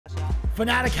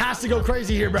FNATIC has to go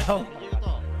crazy here, bro.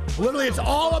 Literally, it's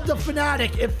all up to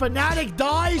FNATIC. If FNATIC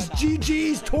dies,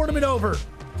 GG's, tournament over.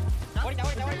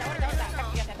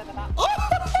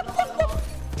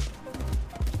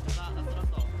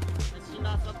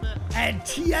 And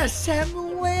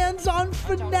TSM lands on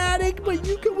FNATIC, but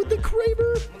Yuka with the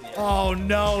Kraber. Oh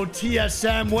no,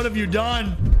 TSM, what have you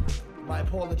done? My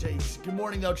apologies. Good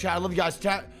morning though, chat. I love you guys.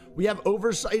 Chat. We have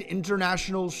Oversight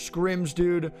International scrims,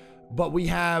 dude. But we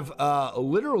have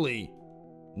literally,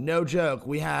 no joke,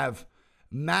 we have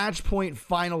match point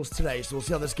finals today. So we'll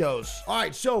see how this goes. All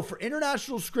right, so for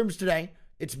international scrims today,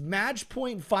 it's match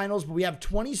point finals, but we have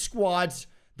 20 squads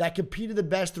that competed the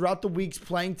best throughout the weeks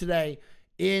playing today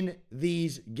in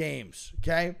these games.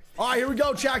 Okay? All right, here we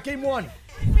go, chat. Game one.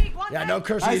 Yeah, no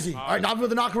curse easy. All right, Navi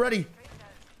with the knock ready.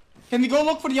 Can we go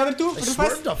look for the other two? They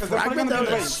swerved a fragment,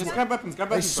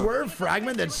 they swerve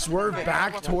fragment, then swerve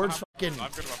back towards fucking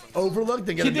Overlook,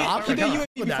 then get a knock. Keep the UAV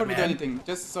before we do anything,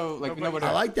 just so like we know what.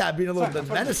 I like that, being a little bit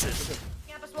menacing.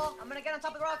 Campus wall. I'm gonna get on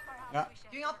top of the rock. Yeah.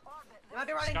 Doing up. They might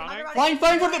be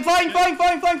running.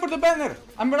 Flying for the banner.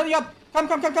 I'm running up.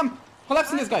 Come.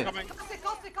 Collapsing this guy.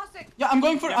 Caustic. Yeah, I'm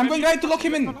going right to lock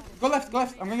him in. Go left.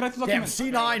 I'm going right to lock him in.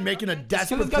 C9 making a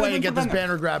desperate play to get this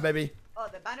banner grab, baby. Oh,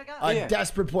 the banner guy? A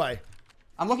desperate play.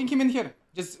 I'm locking him in here.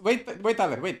 Just wait,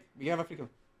 Tyler. Wait. We have a free kill.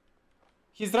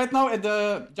 He's right now at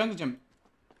the jungle gym.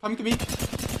 Come to me.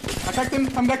 Attack him.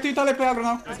 Come back to you, Tyler. Play aggro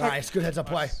now. Nice. Good heads up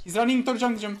play. He's running to the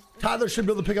jungle gym. Tyler should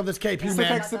be able to pick up this KP,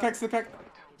 man. Still crack.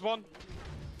 One.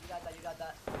 You got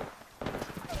that.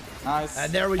 Nice.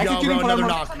 And there we go, bro. Another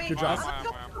knock. Good job.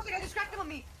 I distracted him on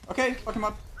me. Okay, fuck him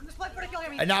up. I'm just playing for the kill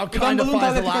here. And now kind of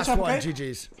finds the last one.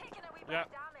 GG's. Yeah.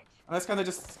 Let's kind of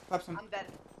just clap him. I'm dead.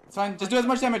 It's fine. Just do as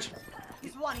much damage.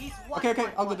 He's one. Okay.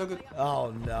 All good.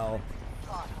 Oh no.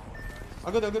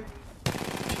 All good.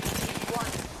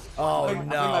 Oh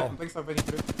no. Thanks for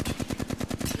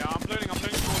Yeah, I'm bleeding.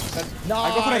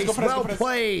 Nice. Well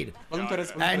played. Yeah,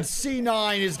 and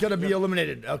C9 is going to be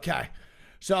eliminated. Okay.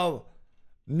 So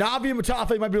Navi and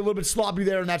Mutafe might be a little bit sloppy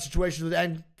there in that situation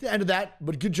at the end of that,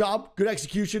 but good job, good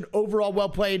execution, overall well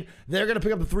played. They're going to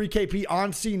pick up the 3 KP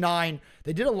on C9.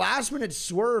 They did a last minute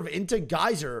swerve into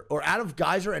Geyser, or out of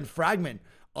Geyser and Fragment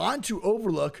onto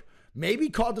Overlook. Maybe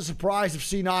caught the surprise of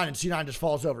C9, and C9 just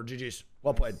falls over. GG's.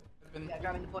 Well played.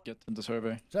 Get the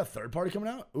survey. Is that a third party coming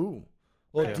out? Ooh.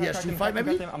 Little DSG fight,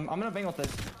 maybe? I'm gonna bang off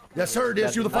this. Yes, sir.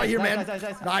 DSG with the fight here, man.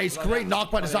 Nice. Great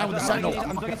knock by design with the Sentinel.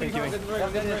 I'm doing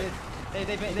it. They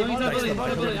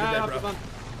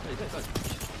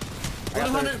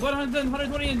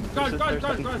 120 and guard.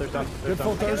 Good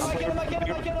full thirst.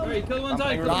 Alright, kill one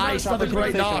side. Nice, another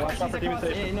great knock.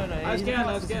 I scan.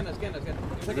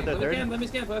 Let me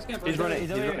scan. He's running.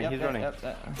 It's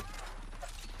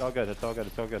all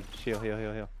good.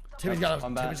 Heal. Timmy's got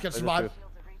to survive.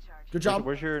 Good job.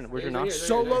 Where's your knock?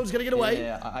 Solo's gonna get away.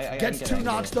 Yeah, Gets 2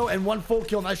 knocks though and 1 full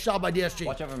kill. Nice job by DSG.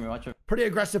 Watch over me. Pretty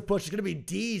aggressive push. It's gonna be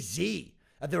DZ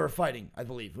that they were fighting, I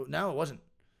believe. No, it wasn't.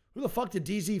 Who the fuck did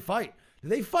DZ fight?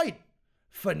 Did they fight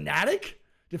FNATIC?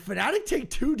 Did FNATIC take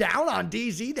 2 down on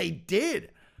DZ? They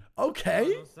did.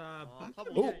 Okay.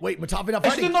 Oh wait, Matafi not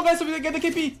fighting. No guys, so we get the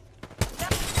KP.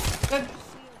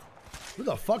 Who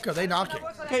the fuck are they knocking?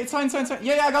 Okay, it's fine.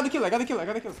 Yeah, I got the kill. I got it,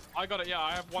 yeah,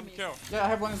 I have 1 kill. Yeah, I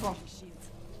have 1 as well.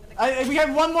 We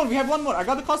have one more. I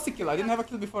got the caustic kill. I didn't have a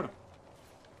kill before.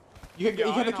 You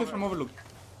had a kill from Overlook.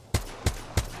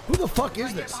 Who the fuck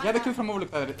is this? Yeah, the kill from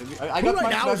Overlook. I got right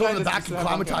now is on the back of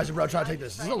Climatizer, bro, trying to take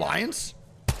this. Is this Alliance?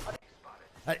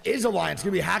 That is Alliance. It's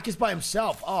gonna be Hackus by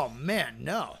himself. Oh man,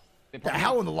 no. What the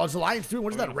hell in the Alliance doing?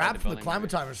 What is that rap from the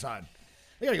Climatizer side?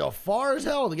 They gotta go far as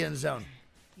hell to get in the zone.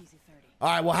 All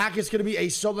right, well, Hackett's going to be a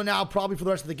solo now, probably for the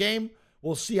rest of the game.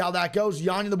 We'll see how that goes.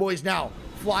 Yanni and the boys now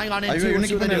flying on into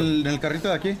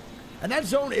it. And that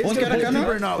zone is going to pull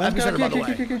deeper in epicenter, by the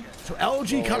way. So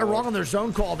LG kind of wrong on their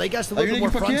zone call. They guess a little bit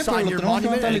more front side near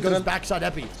Monument, and it goes backside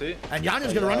epi. And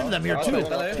Yanni's going to run into them here, too. It's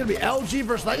going to be LG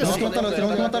versus Legacy.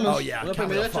 Oh, yeah. Can't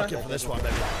be fucking for this one,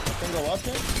 baby.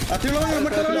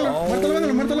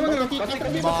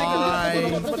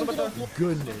 My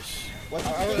goodness.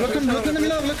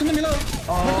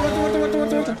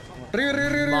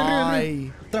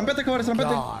 Trampete, cabrón,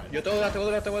 trampete. Yo tengo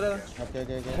gas.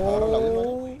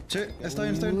 Sí, está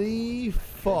bien. Holy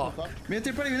fuck. Viene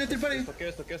tiro party.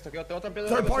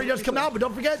 Third party does come out, but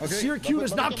don't forget, Syracuse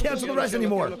does not cancel the res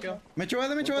anymore. Me echo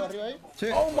bad.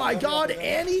 Sí. Oh my god,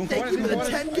 Annie, thank you for the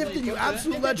 10 gifted, you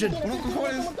absolute legend.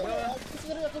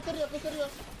 No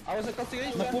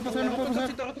puedo pasar, no puedo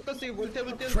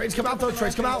pasar. Trades come out though.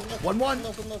 Trades come out.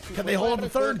 1-1. Can they hold up the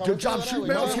third? Good job shooting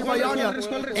barrels here by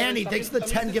Yanya. Annie, thanks for the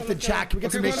 10 gifted chat. Can we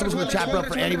get some nations in the chat, bro,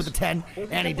 for Annie with the 10?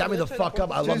 Annie, dab me the fuck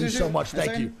up. I love you so much.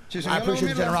 Thank you. I appreciate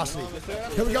the generosity.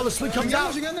 Here we go. The sleep comes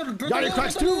out. Yanya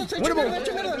cracks 2. Winnable.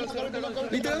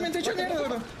 Literalmente hecho mierda,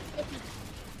 bro.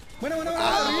 Bueno.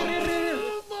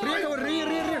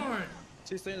 Ríe.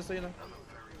 Sí, estoy lleno.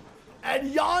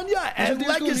 And Yanya and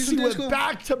Legacy with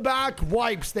back-to-back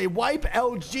wipes. They wipe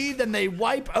LG, then they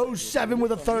wipe 07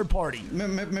 with a third party. ¿Me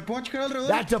puedo checar alrededor?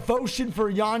 That devotion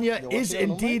for Yanya is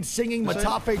indeed singing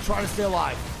Matafe trying to stay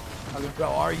alive. Bro,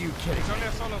 are you kidding? It's only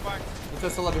a solo back. It's a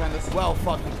solo behind us. Well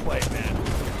fucking played, man.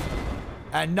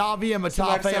 And Navi and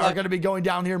Matafe are going to be going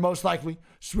down here most likely.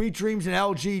 Sweet Dreams and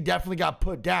LG definitely got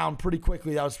put down pretty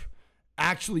quickly. That was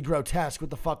actually grotesque.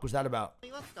 What the fuck was that about?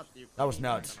 That was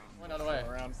nuts. Went out of the way.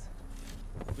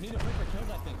 We need to break our kills,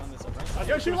 I think, on this, right?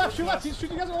 Yo, shoot left. He's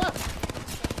shooting you guys on the left.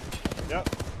 Yep.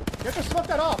 Get your smoke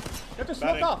that off. Get your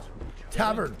smoke off.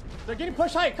 Tavern. They're getting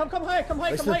pushed high. Come high. Come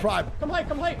high. This is the prime. Come high.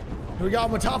 Here we go.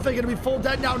 Matafe going to be full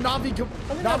dead now. Navi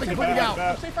completing out.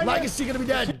 Legacy going to be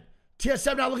dead.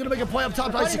 TSM now looking to make a play up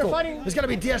top. Icicle. It's going to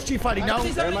be DSG fighting. No,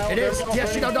 it is.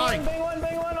 DSG now dying. Bang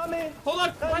one on me. Hold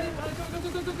on.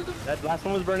 That last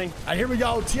one was burning. And here we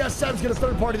go. TSM's going to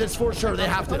third party this for sure. They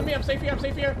have to. I'm safe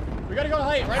here. We got to go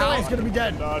high. Right Hal's away. going to be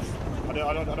dead. I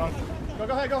don't.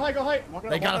 Go high.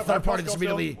 They got a third party this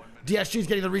immediately. DSG's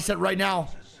getting the reset right now.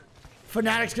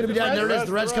 FNATIC's going to be dead. There it is.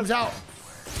 The res comes out.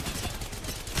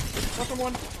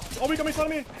 Someone. Oh, got me, son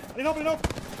of me. I need help.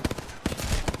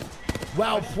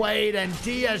 Well played, and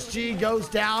DSG goes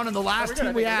down, and the last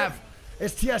team we have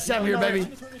is TSM here, baby.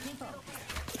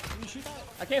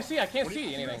 I can't see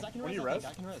anything. What do you res?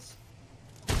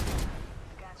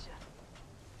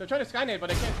 They're trying to skynade, but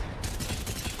they can't.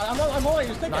 I'm holding.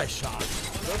 Just take Nice it. shot.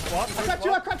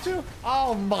 I cracked two.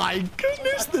 Oh my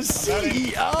goodness, the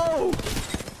CEO.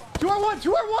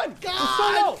 2-on-1.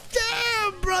 God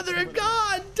damn, brother.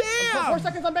 God 4 damn.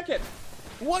 seconds on Beckett.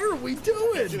 What are we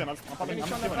doing?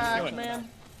 Finish on the back, man.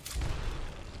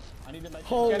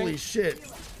 Holy shit.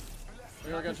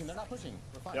 We're good. They're not pushing.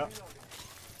 We're fine. Yep.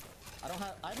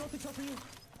 I don't think so for you.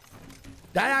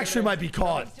 That actually might be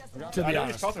caught, to be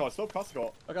honest. It's still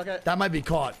Costigal. Okay. That might be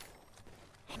caught.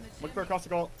 Look for a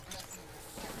Costigal.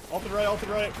 Ulted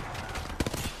right.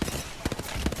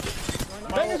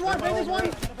 Bang is one.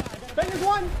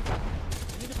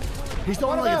 He's the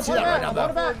only one that can see that right now,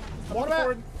 though.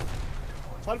 Forward.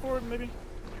 Slide forward, maybe.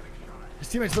 His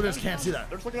teammates literally just can't see that.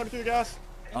 They're just looking at me through the gas.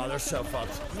 Oh, they're so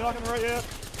fucked. You're not on the right yet.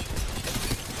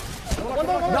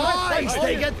 Nice!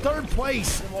 They get third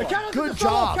place. Good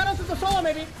job. Count us as a solo,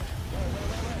 maybe.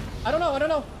 I don't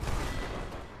know.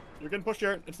 You're getting pushed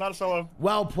here. It's not a solo.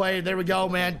 Well played. There we go,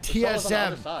 man.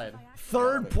 TSM.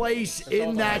 Third place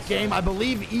in that game. I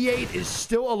believe E8 is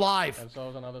still alive. And so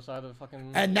is on the other side of the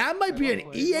fucking... And that might be an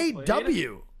E8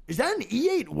 W. Is that an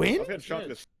E8 win?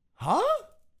 Huh?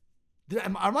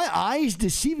 Are my eyes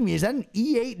deceiving me? Is that an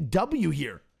E8 W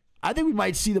here? I think we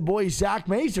might see the boy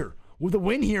Zachmazer with a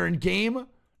win here in game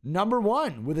number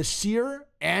 1 with a Seer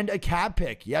and a Cat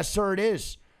pick. Yes, sir, it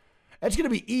is. That's going to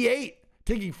be E8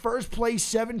 taking first place,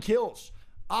 7 kills.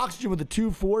 Oxygen with a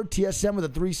 2-4, TSM with a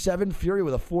 3-7, FURIA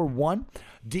with a 4-1,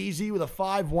 DZ with a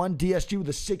 5-1, DSG with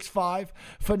a 6-5,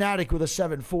 FNATIC with a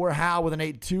 7-4, Hal with an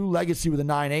 8-2, Legacy with a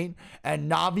 9-8,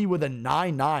 and Navi with a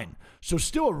 9-9. So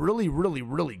still a really, really,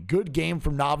 really good game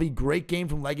from Navi. Great game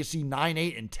from Legacy,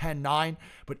 9-8 and 10-9.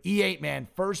 But E8, man,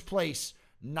 first place,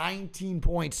 19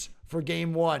 points for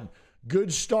game 1.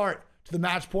 Good start to the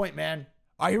match point, man.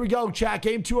 All right, here we go, chat.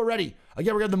 Game 2 already.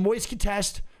 Again, we're going to have the Moist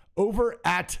contest over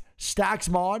at Stacks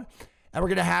Mod. And we're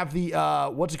going to have the,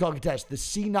 what's it called contest? The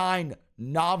C9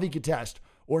 Navi contest.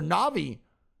 Or Navi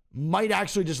might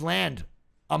actually just land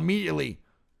immediately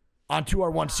on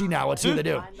 2R1C now. Let's see what they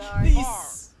do.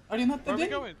 Please. Are you not Where are we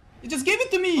dead? going? You just gave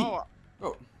it to me. Oh.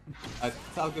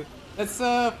 It's all good. Let's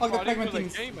fuck the I didn't fragment feel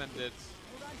things. the game ended.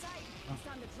 I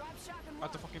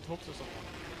have to fucking talk to someone.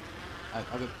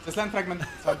 Okay. Just land fragment.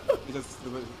 Sorry. He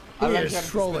is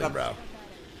trolling, bro.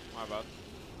 My bad.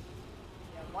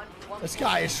 This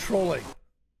guy is trolling.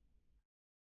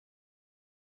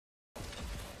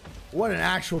 What an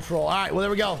actual troll. All right, well,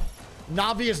 there we go.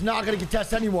 Navi is not going to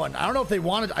contest anyone. I don't know if they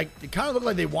wanted. It kind of looked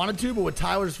like they wanted to, but with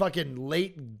Tyler's fucking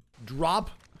late drop,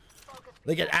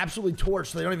 they get absolutely torched,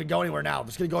 so they don't even go anywhere now.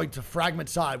 Just going to go to Fragment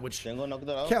side, which can't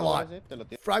lie.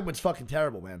 Fragment's fucking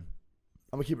terrible, man.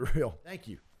 I'm going to keep it real. Thank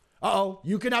you. Uh-oh.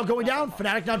 Yuka now going down.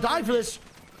 FNATIC now dying for this.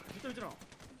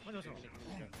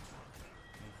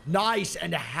 Nice.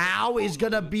 And How is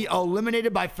going to be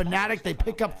eliminated by FNATIC. They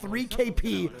pick up 3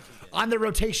 KP on the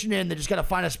rotation in. They just got to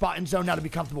find a spot in zone now to be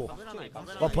comfortable.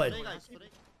 Well played.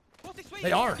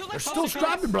 They are. They're still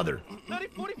strapping, brother.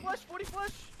 40 flush, 40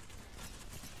 flush.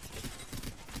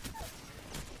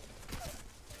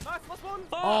 Nice, plus one.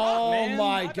 Oh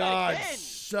my god.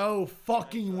 So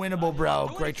fucking winnable, bro.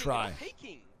 Great try.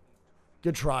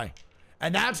 Good try.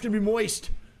 And that's going to be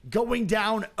Moist going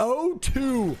down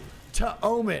 0-2 to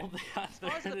OMiT.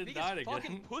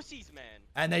 Fucking pussies, man.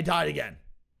 And they died again.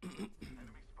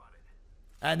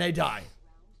 And they die.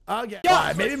 Again. Yeah,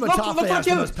 Alright, maybe Matafe has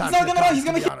the most He's not gonna run, he's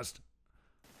gonna to be hit. honest.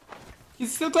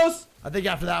 He's still close. I think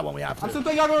after that one we have to. I'm still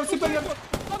playing aggro, still playing aggro.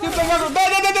 Still playing aggro.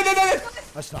 Dead.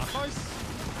 Let's not.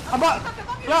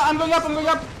 Yeah, I'm going up.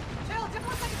 Chill, just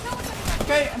 1 second, chill 1 second.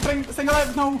 Okay, I'm playing staying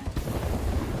alive. No.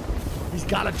 He's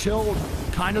gotta chill.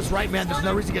 Kindness right, man. There's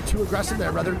no reason to get too aggressive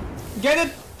there, brother. Get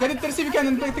it. Let's see if we can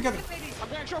and play together. I'm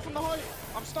getting shot from the height.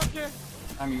 I'm stuck here.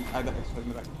 I mean, I got exposed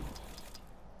me back.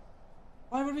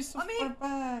 Why were we so far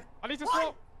back? I need to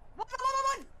swap. One.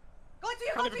 Going to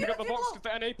you, Can't going even to pick you, up the people. box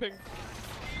because the NA ping.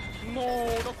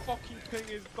 No, the fucking ping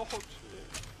is dog shit.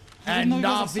 And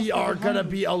NAVI are gonna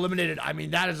be eliminated. I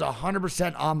mean, that is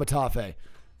 100% on Matafe.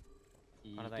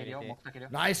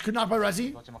 Nice. Good knock by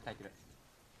Rezi.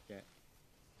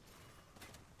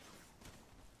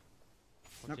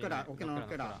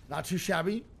 Not too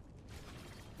shabby.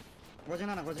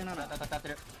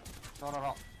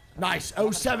 Nice.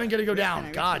 07 gonna go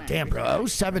down. God damn, bro.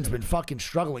 07's been fucking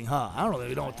struggling, huh? I don't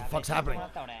really know what the fuck's happening.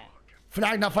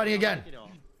 FNATIC not fighting again.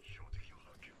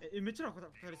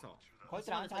 I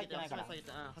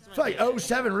feel like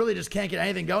 07 really just can't get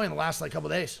anything going in the last like couple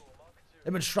days.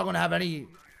 They've been struggling to have any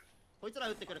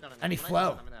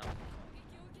flow.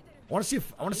 I want to see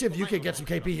if YukaF gets some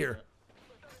KP here.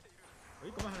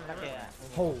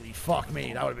 Holy fuck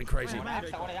me, that would have been crazy.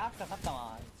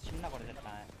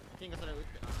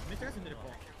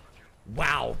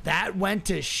 Wow, that went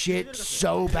to shit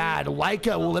so bad.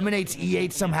 Leica eliminates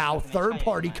E8 somehow. Third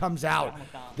party comes out.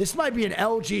 This might be an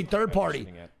LG third party.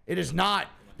 It is not.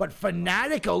 But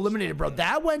FNATIC eliminated, bro.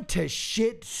 That went to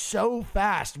shit so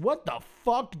fast. What the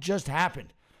fuck just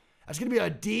happened? That's going to be a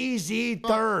DZ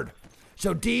third.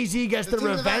 So DZ gets the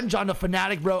revenge on the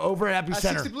FNATIC, bro, over at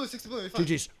Epicenter. 60 blue.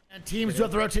 GG's. And teams do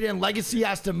have to rotate in. Legacy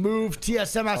has to move.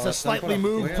 TSM has to slightly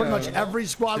move. Pretty much every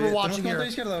squad we're watching here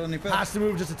has to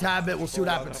move just a tad bit. We'll see what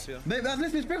happens. Hazle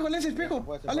espejo.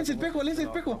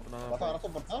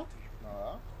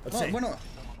 Let's see. Bueno,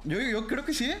 yo creo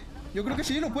que sí, Yo creo que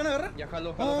sí, lo pueden agarrar. Ya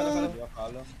jalo.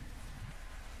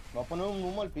 Va a poner un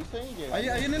humo al piso y llega. Ahí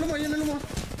en el humo.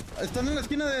 Están en la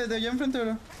esquina de allá enfrente,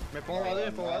 bro. Me pongo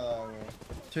a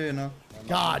Sí, no.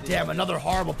 God damn, another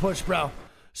horrible push, bro.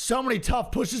 So many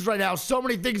tough pushes right now. So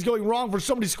many things going wrong for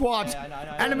so many squads.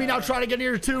 Enemy now trying to get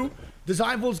near two.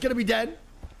 Designful's gonna be dead.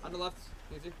 On the left.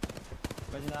 Easy.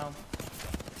 Right now.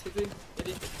 Easy.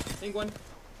 Ready. Think one.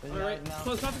 Alright.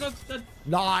 Close. Dead.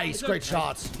 Nice. Great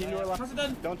shots.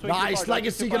 Dead. Nice.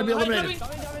 Legacy gonna be eliminated.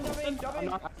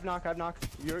 I've knock.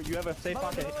 You have a safe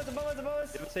pocket. You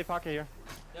have a safe pocket here.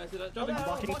 Yeah, I see that. Jumping.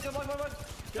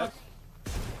 Yep.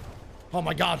 Oh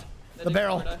my god. The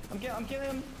barrel. I'm killing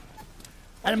him.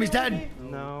 Enemy's dead.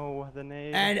 No, the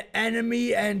nade. And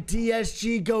enemy and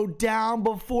DSG go down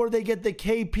before they get the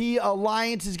KP.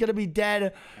 Alliance is going to be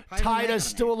dead. Tida's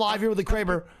still alive here with the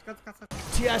Kraber.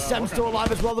 TSM still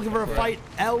alive as well, looking for a fight.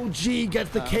 LG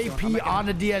gets the KP on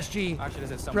the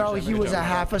DSG. Bro, he was a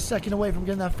half a second away from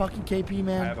getting that fucking KP,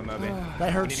 man.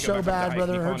 That hurts so bad,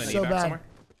 brother. It hurts so bad.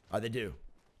 Oh, they do.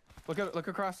 Look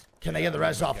across. Can they get the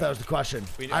res off? That was the question.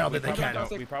 I don't think they can.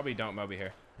 We probably don't, Moby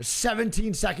here. There's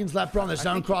 17 seconds left, bro, on the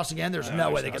zone crossing in. There's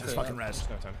no way they get this fucking res.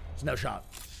 There's no shot.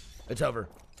 It's over.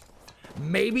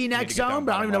 Maybe next zone,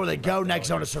 but I don't even know where they go next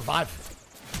zone to survive.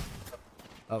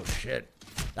 Oh, shit.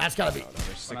 That's gotta be.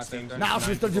 Now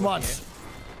she's 30 months.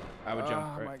 I would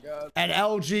jump. Oh my god. And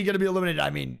LG gonna be eliminated. I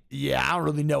mean, yeah, I don't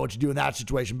really know what to do in that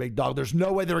situation, big dog. There's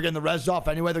no way they were getting the res off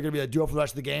anyway. They're gonna be a duo for the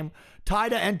rest of the game.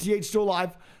 Tida and TH still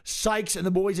alive. Sykes and the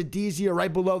boys at DZ are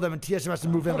right below them, and TSM has to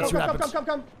move in. Let's see what happens.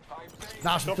 Come.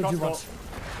 Now she's 30 months.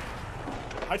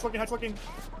 Heights looking. I'm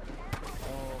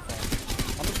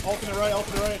just ult to the right. All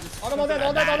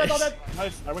dead.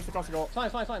 Nice. I wish the cross the goal.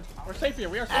 Fine. We're safe here.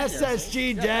 We are safe here.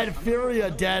 SSG dead,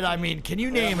 FURIA dead. I mean, can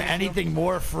you name anything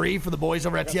more free for the boys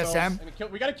over at TSM?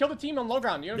 We gotta kill the team on low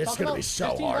ground. You know what I'm This is gonna talking be about? so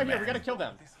This team hard, right here, man. we gotta kill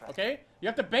them. Okay? You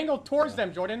have to bangle towards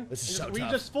them, Jordan. This is so We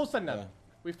tough. just full send them.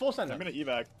 We full send I'm them. gonna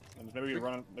evac. And maybe we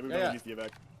run. Maybe we use the evac.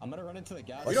 I'm gonna run into the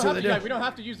gas. Let's see what they do. We don't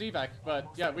have to use evac, but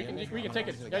yeah, we can take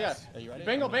it. Yeah. Are you ready?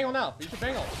 Bangle now. You should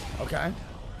bangle. Okay.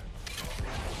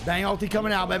 Bang ulti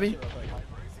coming out, baby.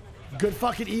 Good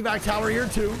fucking evac tower here,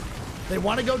 too. They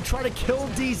want to go try to kill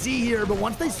DZ here, but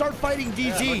once they start fighting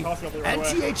DZ,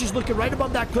 NTH is looking right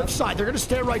above that cliff side. They're going to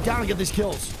stare right down and get these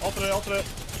kills. Alternate.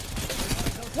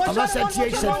 Unless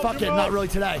NTH said, fuck it, not really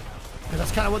today. Because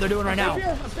that's kind of what they're doing right now.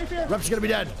 Rep's going to be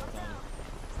dead.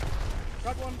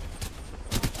 Got one.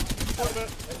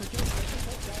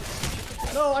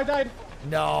 No, I died.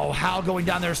 No, Hal going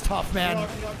down there is tough, man.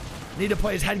 Need to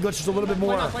play his head glitches a little bit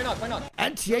more. Why not?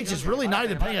 NTH is really not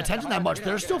even paying attention that much.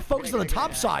 They're still focused on the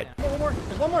top side. One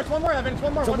more. It's one more, Evan. It's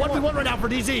one more. It's a 1v1 right now for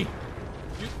DZ.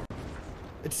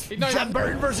 It's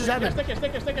Bird versus Evan. Stick it.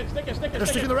 They're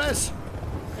sticking the res.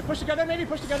 Push together, maybe.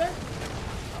 Push together.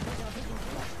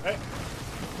 Hey.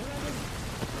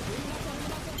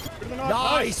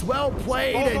 Nice, well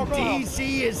played, and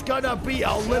DZ is gonna be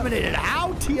eliminated.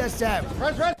 How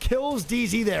TSM kills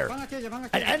DZ there,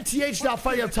 and NTH now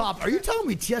fighting up top. Are you telling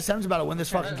me TSM's about to win this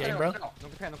fucking game, bro?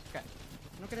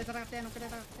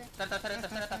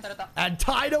 And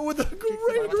Trident with a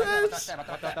great res,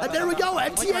 and there we go.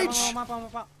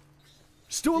 NTH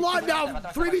still alive now.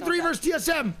 3v3 versus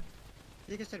TSM.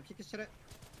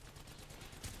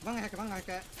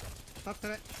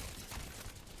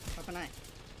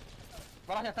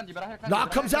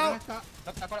 Knock comes out.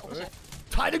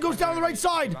 Trident goes down the right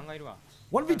side.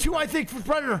 1v2, I think, for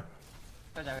Predator.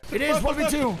 It is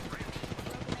 1v2.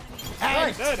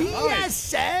 And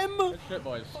TSM. Shit,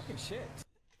 boys.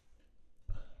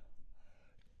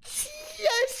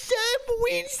 TSM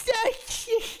wins that.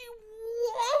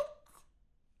 What?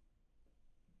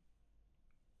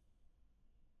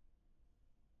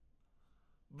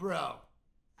 Bro,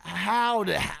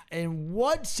 in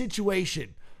what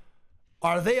situation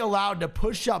are they allowed to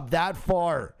push up that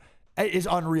far? It is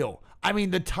unreal. I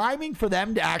mean, the timing for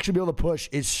them to actually be able to push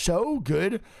is so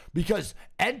good because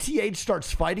NTH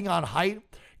starts fighting on height,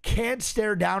 can't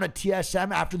stare down at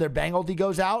TSM after their bang ulti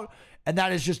goes out, and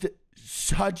that is just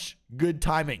such good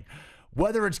timing.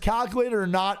 Whether it's calculated or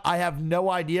not, I have no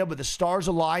idea, but the stars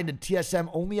aligned and TSM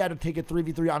only had to take a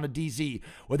 3v3 on a DZ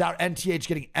without NTH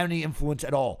getting any influence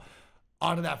at all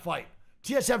onto that fight.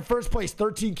 TSM first place,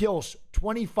 13 kills,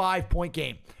 25-point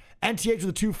game. NTH with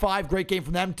a 2-5, great game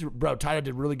from them. Bro, Trident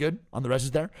did really good on the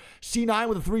reses there. C9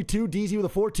 with a 3-2, DZ with a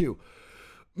 4-2.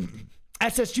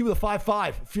 SSG with a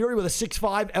 5-5, FURIA with a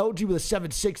 6-5, LG with a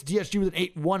 7-6, DSG with an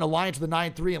 8-1, Alliance with a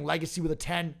 9-3, and Legacy with a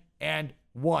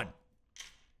 10-1.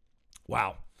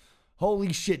 Wow.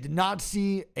 Holy shit, did not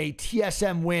see a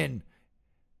TSM win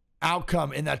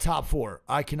outcome in that top 4.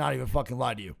 I cannot even fucking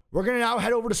lie to you. We're going to now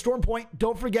head over to Storm Point.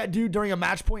 Don't forget, dude, during a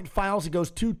match point finals, it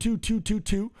goes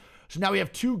 2-2-2-2-2. So now we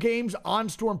have 2 games on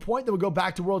Storm Point. Then we'll go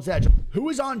back to World's Edge. Who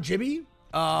is on Jibby?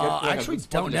 I actually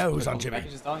don't know who's on Jibby.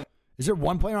 Is there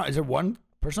one player on, is there one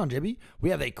person on Jibby?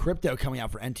 We have a crypto coming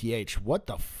out for NTH. What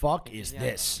the fuck is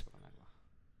this?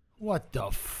 What is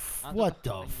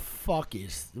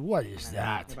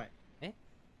that?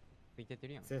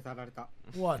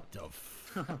 What the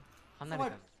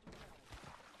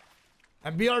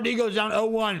And BRD goes down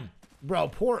 0-1. Bro,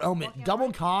 poor OMiT.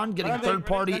 Double con, getting third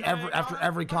party after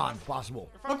every con possible.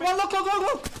 Look.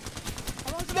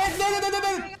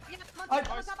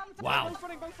 Wow.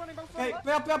 Hey,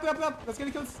 play up. Let's get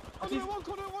the kills.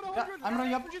 Yeah, I'm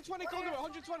running up. 120, conduit,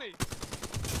 120.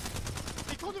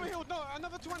 He conduit healed, no,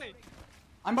 another 20.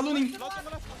 I'm ballooning.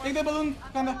 Take the balloon,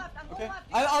 Kanda. Okay,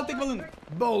 I'll take balloon.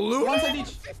 Balloon? One side each.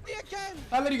 50 again.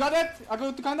 Tyler, you got it? I'll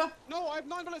go to Kanda. No, I have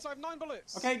 9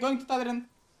 bullets. Okay, going to Tyler then.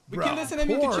 We Bro, kill this and then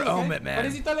we have to chill, okay? OMiT, man. What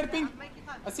is it, Tyler? Ping.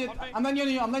 I see it. I'm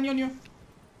landing on you.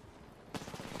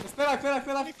 Let's clear life.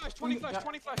 20 flash.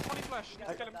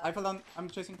 Let's kill him. I fell down. I'm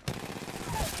chasing.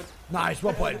 Nice,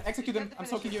 well played. Execute him. I'm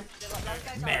soaking you.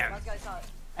 Man.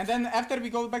 And then after we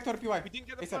go back to our PY. We didn't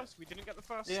get the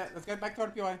first. Yeah, let's get back to our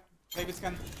PY. David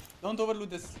scan. Don't overload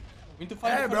this. We need to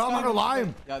fight. Hey, bro, I'm not gonna lie.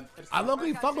 Yeah, I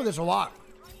locally fuck with this a lot.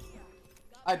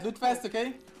 Alright, loot fast,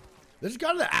 okay? This is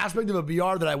kind of the aspect of a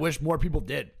BR that I wish more people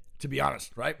did, to be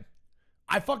honest, right?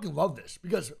 I fucking love this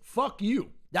because fuck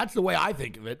you. That's the way I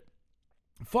think of it.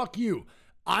 Fuck you.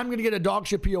 I'm going to get a dog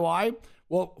shit POI.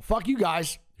 Well, fuck you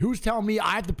guys. Who's telling me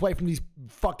I have to play from these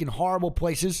fucking horrible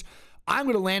places? I'm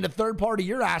going to land a third party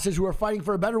your asses who are fighting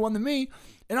for a better one than me.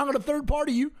 And I'm going to third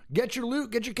party you, get your loot,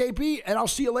 get your KP, and I'll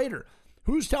see you later.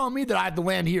 Who's telling me that I have to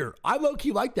land here? I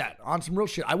low-key like that on some real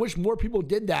shit. I wish more people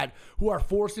did that who are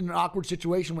forced in an awkward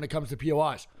situation when it comes to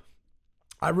POIs.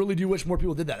 I really do wish more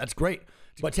people did that. That's great.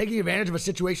 But taking advantage of a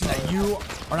situation that you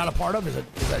are not a part of is an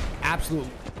absolute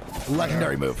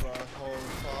legendary move. Holy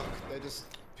fuck. They just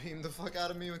beamed the fuck out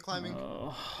of me with climbing.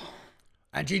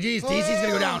 And GG's. DZ's going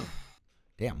to go down.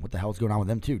 Damn, what the hell's going on with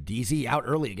them too? DZ out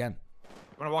early again.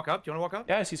 Wanna walk up? Do you wanna walk up?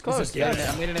 Yes, he's close.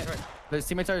 I'm leading it. His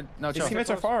teammates are no. His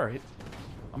teammates are far.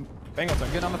 I'm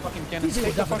Bengals. Good on the fucking cannon.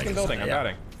 Take the fucking building. I'm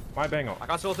batting. My Bengal. I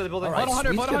got sold to the building. All right, Blood 100.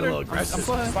 Sweet's Blood getting a 100. little aggressive. I'm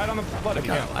close. Slide on the blood if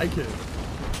you can. I like it.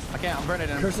 I can't. I'm burning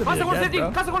him. Curse it Classic again, 150.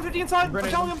 bro. Classic 150 inside. I'm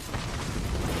telling him.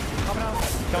 Coming out.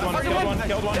 Killed one.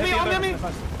 Killed one. Hit me, on me.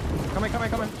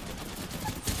 Coming.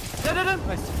 Dead.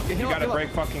 Nice. You gotta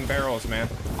break fucking barrels, man.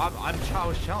 I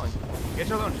was chilling. Get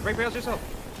your loan. Break barrels yourself.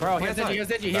 Bro, he has Digi.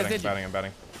 I'm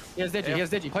betting. He has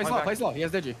Digi. Play slow. He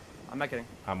has Digi. I'm not kidding.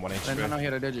 I'm 1 HP. No, he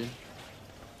had a Digi.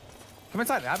 Come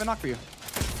inside. I have a knock for you.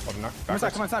 Come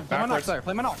inside. Play my knock, sir.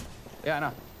 Play my knock. Yeah, I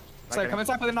know. Sir, come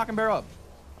inside. Play the knock and barrel up.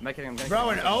 I'm not kidding.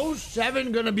 Bro, an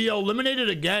 07 gonna be eliminated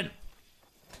again.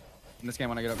 In this game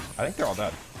when I get up. I think they're all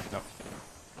dead. No.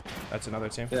 That's another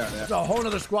team. Yeah. It's a whole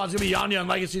other squad. It's gonna be Yanya and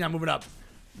Legacy now moving up.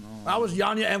 That was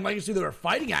Yanya and Legacy that were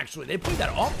fighting, actually. They played that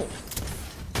awful.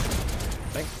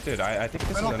 Dude, I think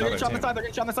this is They're another getting shot on team. the side. They're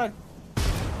getting shot on the side.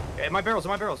 Hey, my barrels.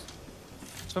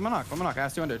 Just play my knock. I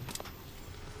asked 200.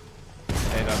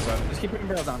 Hey, that's Just keep putting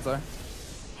barrels down, sir.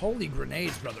 Holy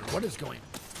grenades, brother. What is going on?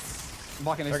 I'm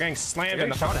blocking They're these. getting slammed in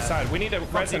the fucking side. We need to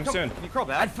res him soon. Can you crawl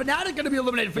back? And FNATIC gonna be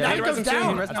eliminated. Yeah, FNATIC goes res him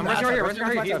down. soon. I'm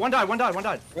right here. One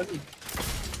died.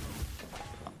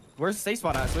 Where's the safe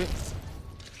spot at, Sweet?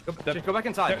 Just go back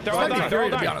inside. They're all dying. They're all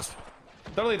To be dying. honest.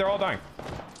 Literally, they're all dying.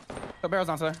 Put barrels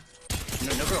down, sir. No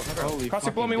barrels. Holy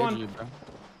Caustic, blow me fucking one. Digi, bro.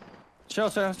 Chill.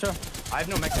 I have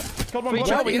no mech. Killed one. Wait,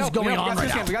 blood. What is going on right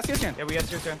now? We got CS. Yeah, we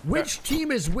got your turn. Which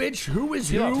team is which? Who is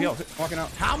Heal up, who? heal. Walking out.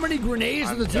 How many grenades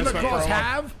does the team That's across right.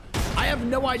 have? I have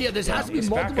no idea. This has to be Let's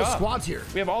back multiple up. squads here.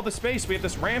 We have all the space. We have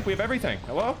this ramp. We have everything.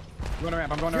 Hello? I'm going to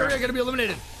ramp. FURIA gonna be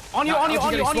eliminated. On you. LG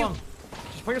getting slung.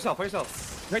 Just play yourself.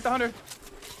 Break the 100.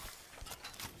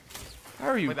 How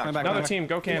are you? Way back. Another team.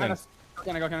 Go cannon. Go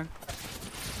cannon.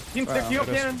 Team 50 up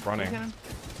They're just cannon. running.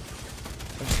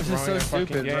 This is so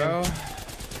stupid, bro.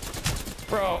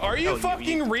 Bro, are you No,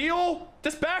 fucking real?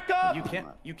 Just back up.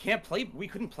 You can't play. We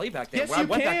couldn't play back there. Yes, When I you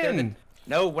went back there, can.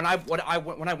 no, when I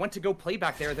went to go play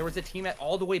back there was a team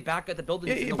all the way back at the building.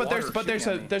 Yeah, in the but water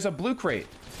there's a blue crate.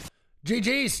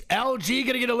 GG's. LG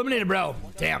gonna get eliminated, bro.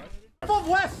 Damn. Above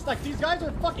West, like these guys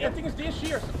are fucking. I think it's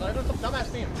DSG or something. They're some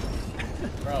dumbass team.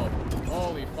 Bro,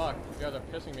 holy fuck, you guys are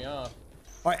pissing me off.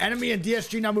 All right, enemy and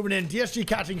DSG now moving in. DSG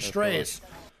catching strays.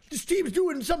 This team's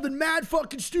doing something mad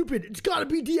fucking stupid. It's gotta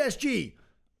be DSG.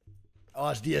 Oh,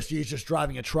 it's DSG. He's just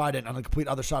driving a Trident on the complete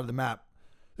other side of the map.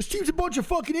 This team's a bunch of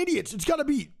fucking idiots. It's gotta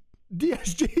be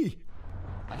DSG.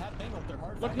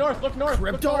 Look north, look north.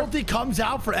 Crypto ulti comes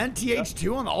out for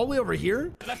NTH2 on all the way over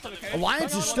here.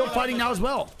 Alliance is still fighting now as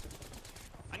well.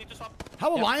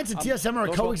 How Alliance and TSM are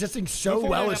coexisting so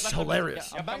well is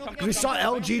hilarious. We saw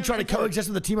LG try to coexist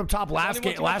with the team up top last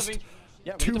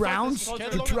 2 rounds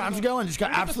ago and just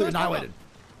got absolutely annihilated.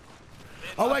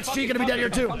 OXG gonna be dead here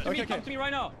too. Come to me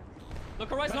right now. Look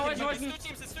horizon. It's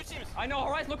two teams. I know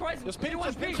horizon. Look horizon. Just ping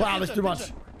one. Cloud, let's do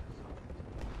much.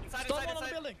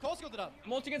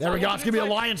 There we go. It's gonna be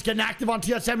Alliance getting active on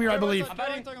TSM here, I believe.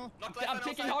 I'm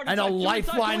kicking hard. And a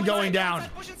lifeline going down.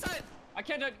 I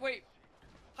can't. Wait.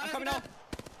 I'm coming out.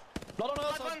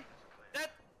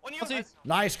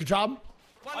 Nice, good job.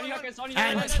 On you, Huckers, on you.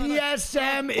 And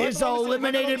TSM is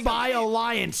eliminated by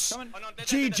Alliance.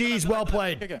 GG's, well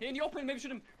played. In the open, maybe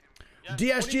shoot him.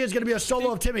 DSG is going to be a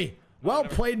solo of Timmy. Well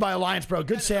played by Alliance, bro.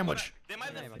 Good sandwich.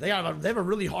 They have a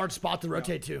really hard spot to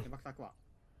rotate to.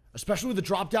 Especially with the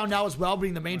drop down now as well,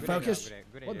 being the main focus.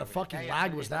 What in the fucking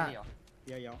lag was that?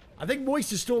 I think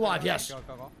Moist is still alive, yes.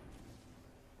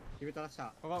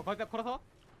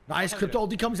 Nice, Crypto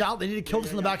ulti comes out. They need to kill this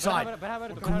on the backside.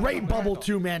 Great bubble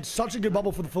too, man. Such a good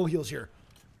bubble for the full heals here.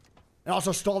 And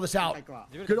also stall this out.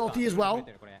 Good ulti as well.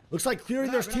 Looks like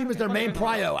clearing their team is their main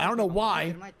prio. I don't know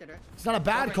why. It's not a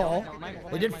bad call.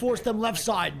 They did force them left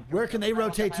side. Where can they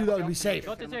rotate to though to be safe?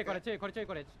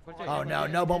 Oh no,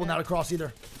 no bubble not across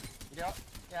either.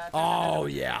 Oh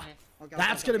yeah.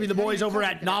 That's going to be the boys over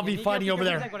at NAVI fighting over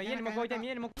there.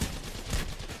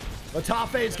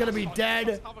 Latafe is going to be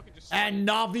dead, and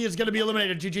Navi is going to be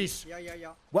eliminated. GG's.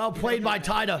 Well played by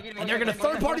Tida. And they're going to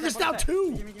third party this now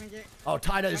too. Oh,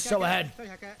 Tida is so ahead.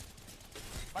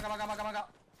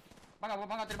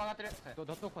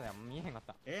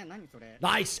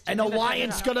 Nice. And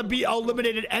Alliance going to be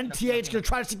eliminated. NTH going to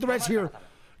try to stick the res here.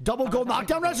 Double gold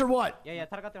knockdown res or what?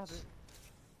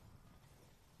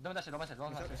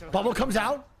 Bubble comes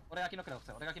out. And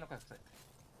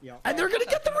they're going to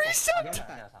get the reset.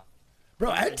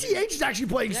 Bro, NTH is actually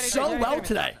playing so well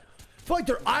today. feel like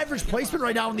their average placement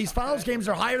right now in these finals games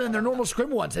are higher than their normal scrim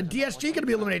ones. And DSG going to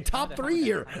be eliminated top 3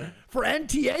 here for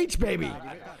NTH, baby.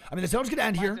 I mean, the zone's going to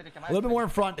end here. A little bit more in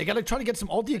front. They got to try to get some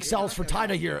ulti excels for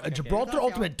Tida here. A Gibraltar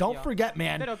ultimate. Don't forget,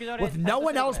 man, with no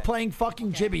one else playing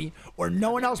fucking Jibby or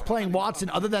no one else playing Watson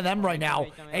other than them right now,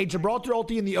 a Gibraltar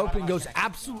ulti in the open goes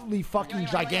absolutely fucking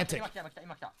gigantic.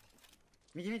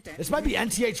 This might be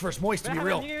NTH versus Moist, to be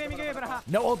real.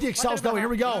 No ulti excels, though. Here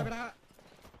we go.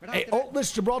 A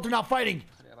ultless Gibraltar now fighting.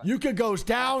 Yuka goes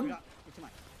down.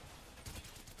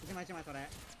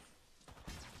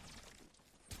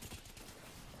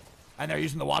 And they're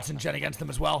using the Watson gen against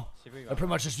them as well. They're pretty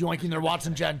much just yoinking their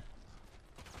Watson gen.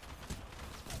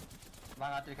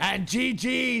 And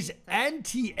GG's.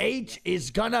 NTH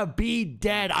is gonna be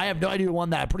dead. I have no idea who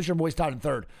won that. I'm pretty sure Moist out in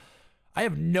third. I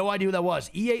have no idea who that was.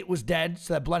 E8 was dead,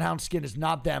 so that Bloodhound skin is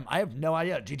not them. I have no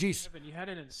idea. GG's.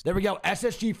 There we go.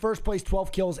 SSG first place,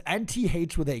 12 kills.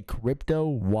 NTH with a Crypto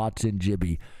Watson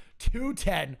Jibby.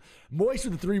 210. Moist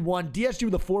with a 3-1. DSG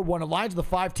with a 4-1. Alliance with a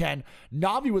 5-10.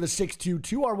 Navi with a 6-2.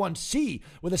 2R1C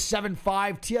with a 7-5.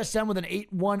 TSM with an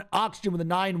 8-1. Oxygen with a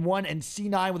 9-1. And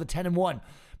C9 with a 10-1.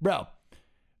 Bro,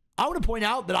 I want to point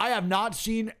out that I have not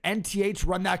seen NTH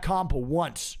run that comp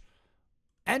once.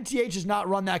 NTH has not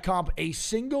run that comp a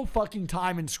single fucking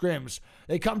time in scrims.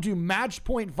 They come to match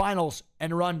point finals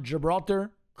and run Gibraltar,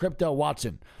 Crypto,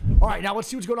 Watson. All right, now let's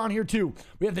see what's going on here too.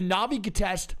 We have the Navi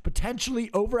contest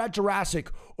potentially over at Jurassic,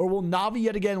 or will Navi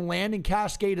yet again land in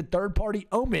Cascade at third-party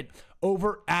OMiT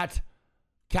over at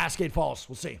Cascade Falls?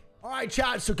 We'll see. All right,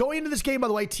 chat. So going into this game, by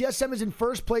the way, TSM is in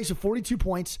first place with 42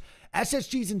 points.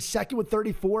 SSG is in second with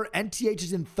 34. NTH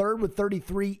is in third with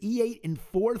 33. E8 in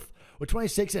fourth with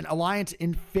 26. And Alliance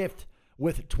in fifth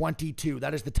with 22.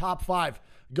 That is the top 5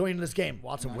 going into this game.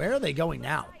 Watson, where are they going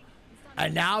now?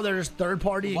 And now there's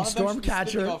third-party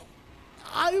Stormcatcher.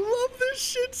 I love this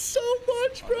shit so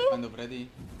much, bro.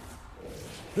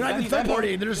 They're not even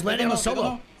third-party. They're just landing on the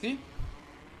solo. See?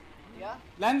 Yeah.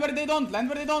 Land where they don't. Land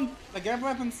where they don't. Like, grab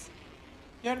weapons.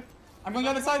 Here. I'm going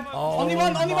the other side. Oh, only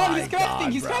one. He's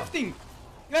crafting. He's bro. crafting.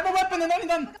 Grab a weapon and only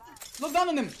done. Look down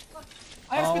on him.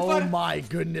 I have Spitfire. Oh my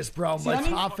goodness, bro.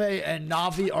 Matafe and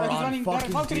Navi are on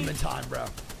fucking demon time, bro.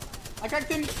 I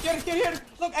cracked him. Here.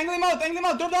 Look, angle him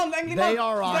out. Drop down, angle him out. They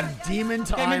are on demon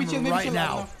time right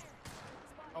now.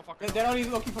 Oh, fuck. They're already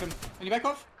looking for him. Can you back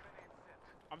off?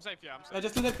 I'm safe, yeah, I'm safe.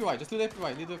 Just do the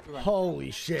FPY. Lead the FPY.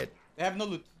 Holy shit. They have no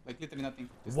loot. Like, literally nothing.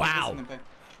 Wow.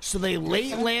 So they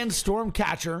late land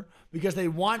Stormcatcher because they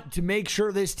want to make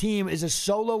sure this team is a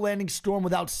solo landing Storm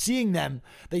without seeing them.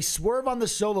 They swerve on the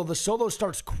solo. The solo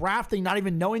starts crafting, not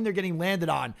even knowing they're getting landed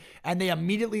on. And they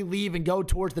immediately leave and go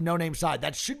towards the no-name side.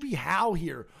 That should be how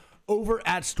here over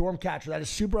at Stormcatcher. That is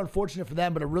super unfortunate for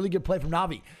them, but a really good play from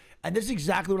Navi. And this is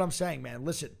exactly what I'm saying, man.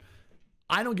 Listen,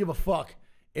 I don't give a fuck.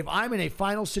 If I'm in a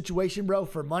final situation, bro,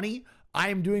 for money, I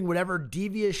am doing whatever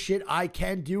devious shit I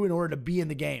can do in order to be in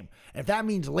the game. And if that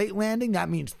means late landing, that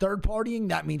means third partying,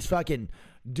 that means fucking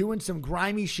doing some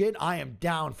grimy shit, I am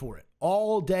down for it.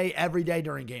 All day, every day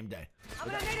during game day.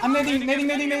 I'm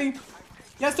nading.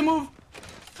 He has to move.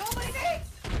 So many nades!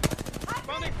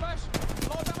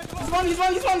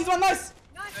 He's one. Nice.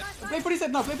 Play for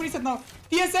reset now.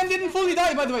 TSM didn't fully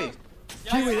die, by the way.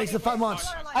 Kiwi, thanks for the 5 months.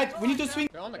 Alright, we need to swing.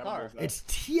 They're on the car. It's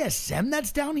TSM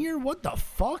that's down here? What the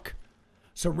fuck?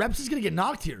 So Reps is going to get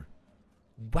knocked here.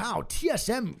 Wow,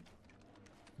 TSM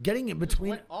getting in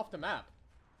between. Went off the map.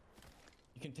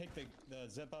 You can take the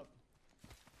zip up.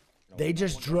 They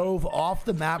just drove off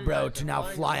the map, bro, to now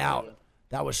fly out.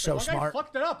 That was so smart. One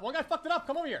guy fucked it up.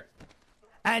 Come over here.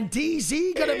 And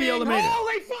DZ going to be eliminated.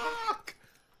 Holy fuck!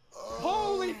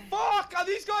 Holy fuck! Are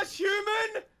these guys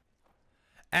human?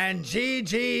 And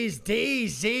GG's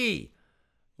DZ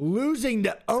losing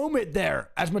to OMiT there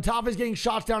as Matafa is getting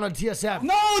shots down on TSM.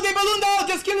 No, they ballooned out.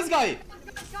 Just kill this guy.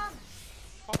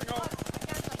 Popping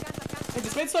off. Hey,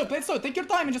 just play it slow. Take your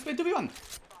time and just play 2v1.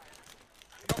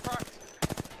 Got cracked.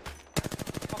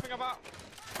 Popping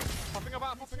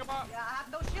about. Yeah, I have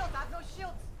no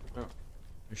shields.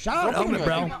 Shout out OMiT,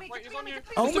 bro. Wait, he's on you.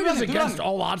 OMiT is against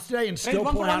all odds today and still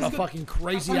pulling out a fucking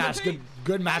crazy ass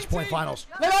good match point finals.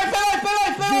 Play life.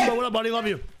 Jumbo, what up, buddy? Love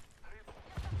you.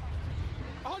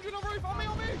 100 on roof, on me.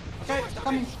 Okay,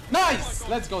 coming. Nice.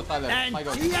 Let's go, Tyler. And My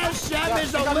God. TSM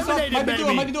is eliminated, baby.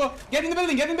 Might be duo. Get in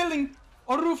the building.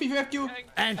 Or roof if you have Q.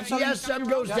 And TSM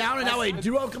goes down, and now a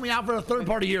duo coming out for a third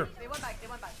party here. They went back.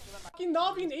 Fucking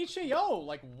Navi and HAO.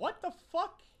 Like, what the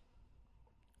fuck?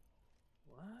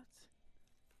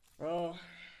 Bro,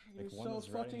 you're so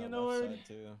fucking annoyed.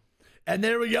 And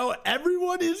there we go.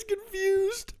 Everyone is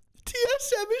confused.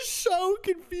 TSM is so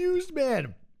confused,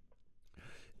 man.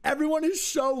 Everyone is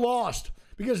so lost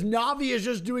because Navi is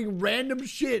just doing random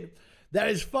shit that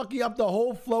is fucking up the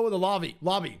whole flow of the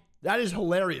lobby. That is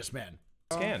hilarious, man.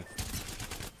 Scan.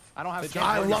 I don't have scan.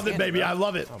 I love it, baby. I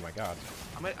love it. Oh my god.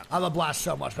 I love Blast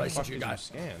so much, but I see you guys.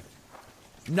 Scan.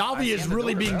 Navi is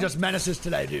really being just menaces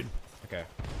today, dude. Okay.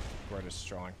 We're just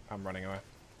strolling. I'm running away.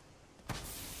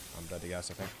 I'm dead to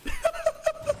gas, I think.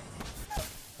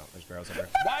 Oh, there's barrels up there.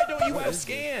 Why don't you have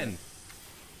scan?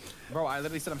 Bro, I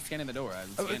literally said I'm scanning the door. I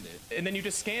scanned it. And then you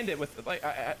just scanned it with, like,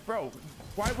 bro,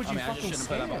 why would you I fucking just shouldn't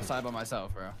put it up outside by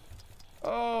myself, bro.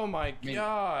 Oh my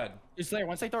god. It's like,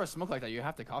 once they throw a smoke like that, you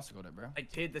have to caustic it, bro. I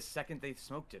did the second they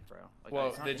smoked it, bro. Like,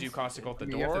 Well, did you caustic the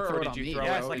You have to door, throw or it did on you me. throw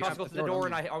Yes, it? I You have caustic to the throw it door,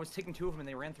 on and me. I was taking 2 of them, and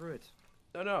they ran through it.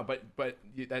 No, but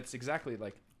that's exactly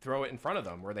like throw it in front of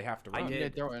them where they have to run. I You did. need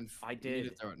to throw it in. I You did. need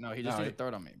to throw it. No, he just No, needed to throw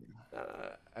it on me.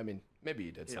 I mean, maybe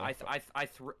you did. Dude, So. I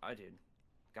did.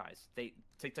 Guys, they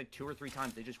takes like 2 or 3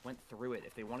 times. They just went through it.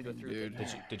 If they want to go through Dude.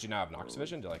 it, Did you not have Nox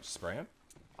vision to like spray him?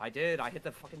 I did. I hit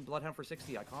the fucking Bloodhound for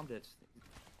 60. I calmed it.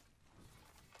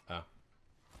 Oh.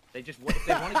 They just if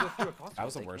they want to go through a cost. That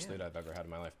was the worst loot I've ever had in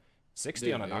my life.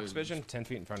 60 on a Nox vision, 10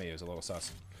 feet in front of you is a little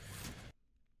sus.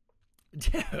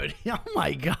 Dude, oh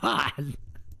my god.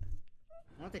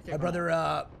 My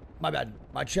brother, my bad.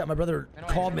 My brother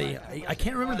called me. I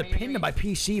can't remember the pin to my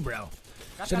PC, bro.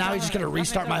 So now he's just gonna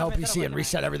restart my whole PC and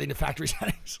reset everything to factory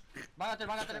settings.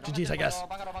 GG's, I guess.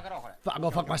 I'll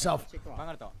go fuck myself.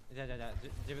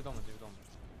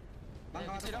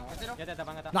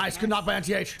 Nice, good knock by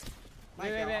NTH.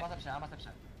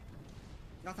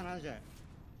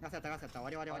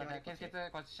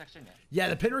 Yeah,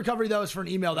 the pin recovery though is for an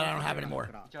email that I don't have anymore.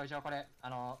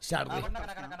 Sadly.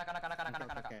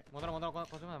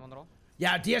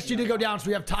 Yeah, DSG did go down, so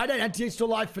we have Trident, NTH still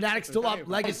alive, FNATIC still up,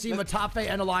 Legacy, Matafe,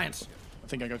 and Alliance. I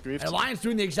think I got griefed. And Alliance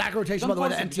doing the exact rotation, by the way,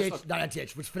 that NTH, not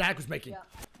NTH, which FNATIC was making.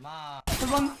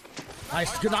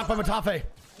 Nice, good knock by Matafe.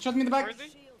 Shot me in the back.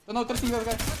 Don't know, 13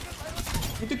 guy.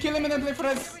 Need to kill him and then play for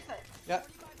us. Yeah.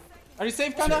 Are you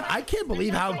safe, kinda? I can't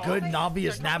believe how good Navi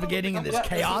is navigating in this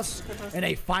chaos in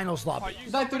a finals lobby.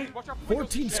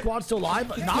 14 squads still alive.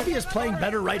 Navi is playing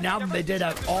better right now than they did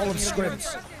at all of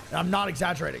scrims. And I'm not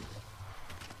exaggerating.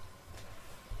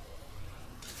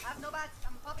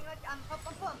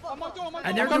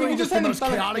 And they're doing just the most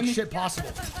chaotic shit possible.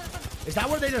 Is that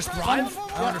where they just thrive?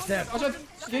 I don't understand.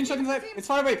 Getting shot inside. It's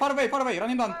far away. Run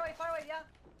him down.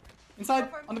 Inside,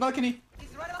 on the balcony.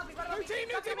 New team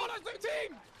on us, new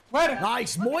team! Where?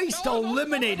 Nice, Moist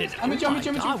eliminated. Oh my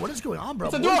god, what is going on, bro?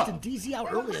 It's a Moist duo. and DZ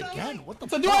out early again. What the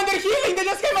It's a fuck? duo and they're healing. They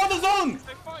just came out of the zone.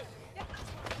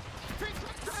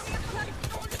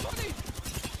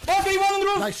 Okay, one on the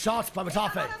roof. Nice shots by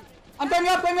Matafe. I'm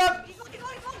climbing up.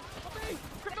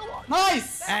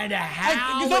 Nice. And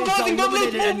how Don't go, is don't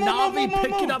eliminated, and move, Navi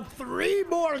picking up 3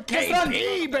 more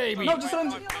KP, baby. No, just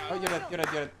run. Oh, you're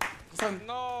dead. Just run.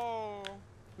 No.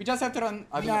 We just have to run.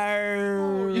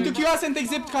 No. Into QS and take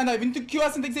zip, kinda. Into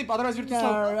QS and take zip. Otherwise, we're too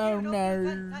slow.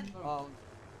 No.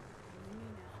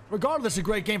 Regardless, a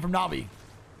great game from Navi.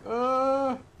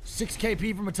 6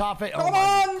 KP from Matafe. Come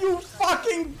on, you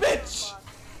fucking bitch.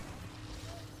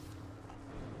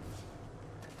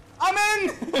 I'm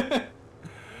in.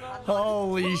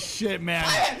 Holy shit, man.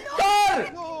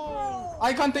 Car! No.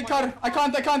 I can't take car. I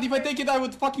can't. If I take it, I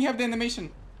would fucking have the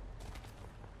animation.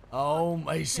 Oh,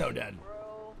 he's so dead.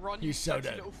 Run, He's so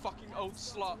dead. little fucking old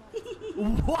slut.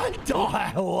 What the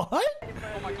hell? What?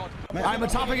 Oh my god. Alright,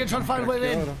 Matafe again trying to find a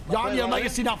way in. Yanya and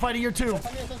Legacy not fighting here too.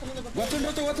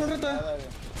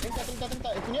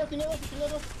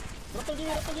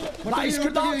 Nice,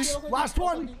 good knocks. Last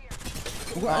one.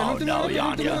 Oh no,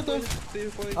 Yanya.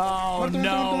 Oh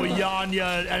no,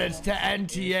 Yanya. And it's to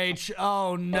NTH.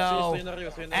 Oh no.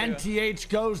 NTH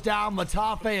goes down.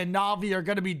 Matafe and Navi are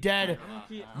going to be dead.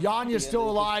 Yanya's still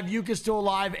alive. YukaF's still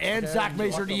alive. And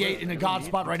Zachmazer D8 in a god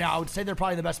spot right now. I would say they're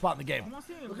probably the best spot in the game.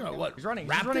 Look at what? He's running.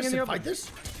 Wrap this and fight this?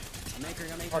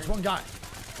 Oh, it's one guy.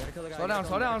 Slow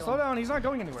down. He's not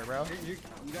going anywhere, bro. You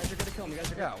guys are gonna kill him.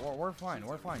 Yeah, we're fine.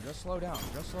 Just slow down.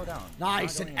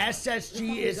 Nice, and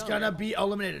SSG is gonna be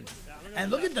eliminated. And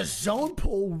look at the zone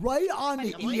pull right on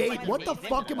the E8. What the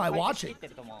fuck am I watching?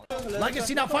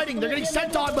 Legacy not fighting. They're getting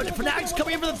sent on, but FNATIC's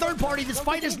coming in for the third party. This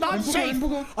fight is not safe.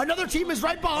 Another team is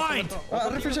right behind.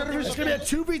 It's gonna be a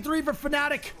 2v3 for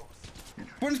FNATIC.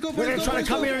 They're gonna try to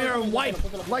come in here and wipe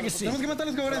Legacy. Oh, that's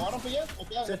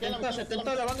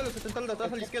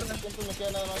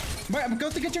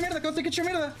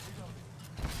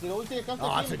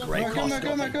a great cost.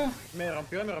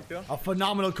 A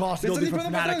phenomenal cost building for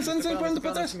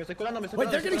FNATIC. Wait,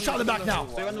 they're getting shot in the back now.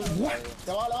 What?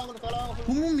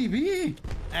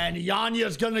 And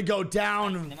Yanya's gonna go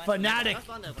down.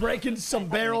 FNATIC breaking some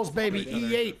barrels, baby.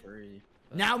 E8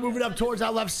 now moving up towards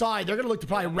that left side. They're gonna look to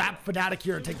probably wrap FNATIC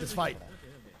here and take this fight.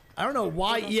 I don't know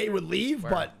why E8 would leave,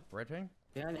 but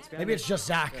maybe it's just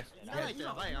Zach.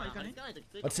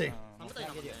 Let's see.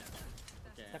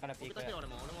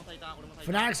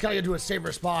 FNATIC's gotta get to a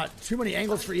safer spot. Too many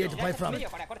angles for E8 to play from.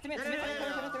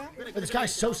 But this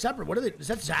guy's so separate. What are they? Is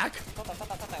that Zach?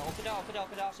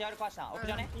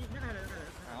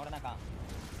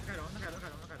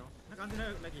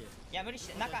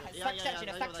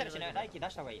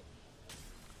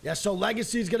 Yeah, so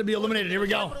Legacy's gonna be eliminated. Here we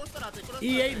go.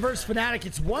 E8 versus FNATIC.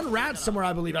 It's one rat somewhere,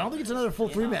 I believe. I don't think it's another full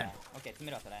 3-man. I think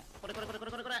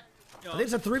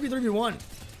it's a 3v3v1.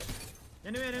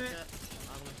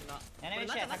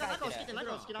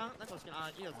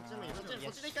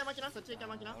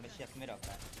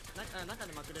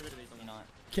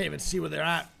 Can't even see where they're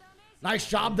at. Nice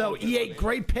job, though. E8,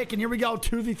 great pick. And here we go,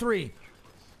 2v3.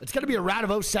 It's going to be a rat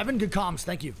of 07. Good comms.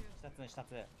 Thank you.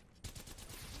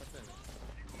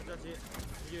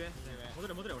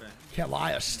 Can't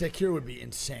lie, a stick here would be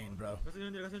insane, bro.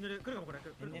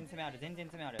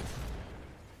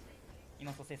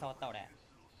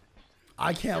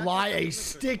 I can't lie, a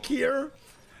stick here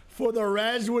for the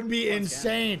res would be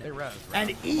insane. And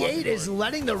E8 is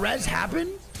letting the res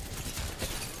happen?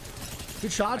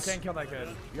 Good shots. I can't kill that kid.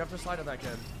 You have to slide at that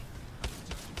kid.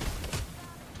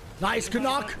 Nice, good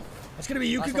knock. That's going to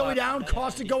be Yuka going down,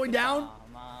 Caustic going down.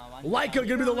 Leica going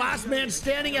to be the last man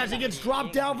standing as he gets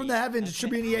dropped down from the heavens. It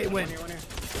should be an E8 win.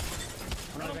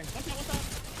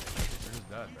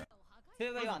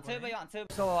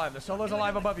 Still alive. The solo's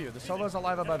alive above you. The solo's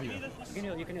alive above you. You can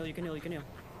heal, you can heal, you can heal, you can heal.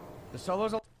 The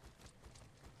solo's alive.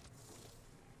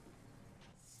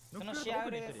 そのシア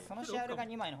ールが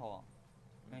2枚の方。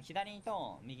左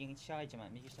と右下が1枚、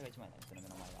右下が1枚だね、その目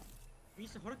の前が。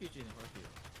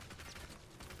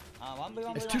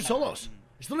It's two solos.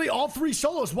 It's literally all 3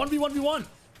 solos. 1v1v1.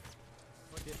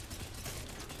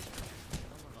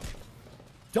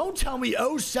 Don't tell me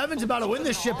 07's about to win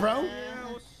this shit, bro.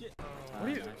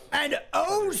 And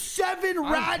 07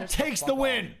 Rat takes the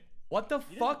win. What the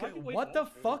fuck? What the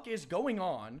fuck is going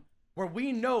on? Where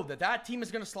we know that that team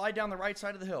is going to slide down the right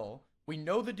side of the hill. We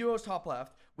know the duo's top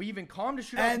left. We even calm to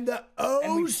shoot. And the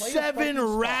 07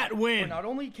 Rat win. Not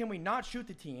only can we not shoot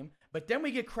the team, but then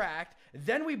we get cracked.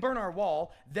 Then we burn our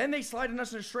wall. Then they slide on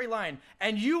us in a straight line.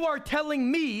 And you are telling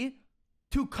me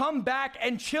to come back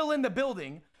and chill in the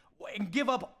building and give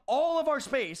up all of our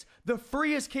space, the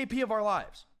freest KP of our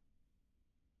lives.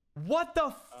 What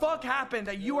the fuck happened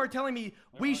that you are telling me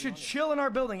we should chill in our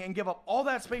building and give up all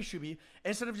that space, Shubi,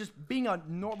 instead of just being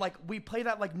like we play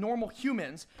that like normal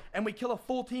humans and we kill a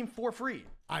full team for free?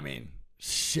 I mean,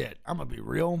 shit. I'm gonna be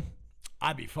real.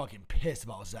 I'd be fucking pissed if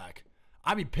I was Zach.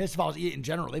 I'd be pissed if I was E8 in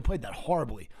general. They played that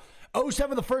horribly.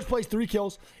 07 the first place, 3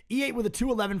 kills. E8 with a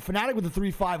 2-11. FNATIC with a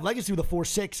 3-5. Legacy with a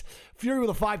 4-6. FURIA with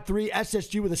a 5-3.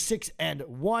 SSG with a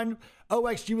 6-1.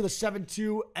 OXG with a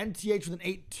 7-2. NTH with an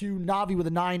 8-2. NAVI with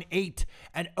a 9-8.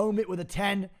 And OMiT with a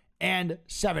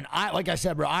 10-7. Like I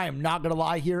said, bro, I am not going to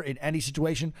lie here in any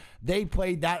situation. They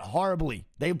played that horribly.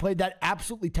 They played that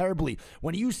absolutely terribly.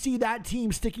 When you see that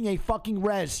team sticking a fucking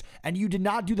res and you did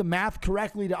not do the math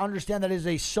correctly to understand that it is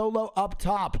a solo up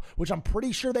top, which I'm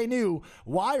pretty sure they knew,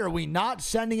 why are we not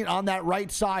sending it on that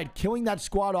right side, killing that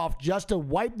squad off just to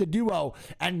wipe the duo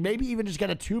and maybe even just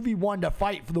get a 2v1 to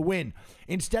fight for the win?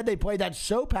 Instead, they played that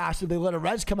so passive, they let a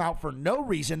res come out for no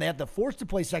reason. They have to force to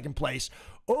play second place.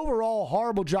 Overall,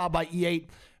 horrible job by E8.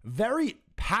 Very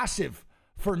passive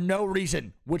for no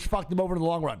reason, which fucked them over in the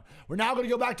long run. We're now going to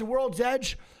go back to World's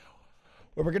Edge,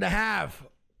 where we're going to have,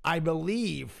 I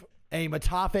believe, a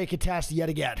Matafe contest yet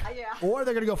again. Or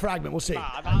they're going to go Fragment. We'll see.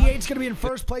 E8's going to be in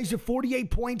first place with 48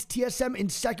 points. TSM in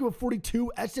second with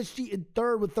 42. SSG in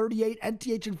third with 38.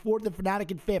 NTH in fourth. And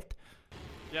FNATIC in fifth.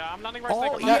 Yeah, I'm landing right.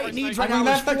 All E8 needs right now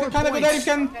is 4 points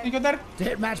to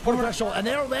hit match point threshold. And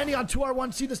they're landing on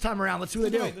 2R1C this time around. Let's see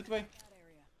what they do.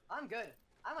 I'm good.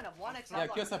 I'm on a 1x. Yeah,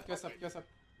 QS up.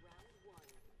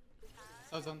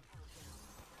 South zone.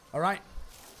 All right.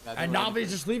 And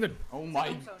Navi's just leaving. Oh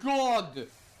my god.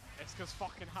 It's because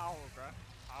fucking Howl, bro.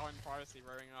 Howl in privacy,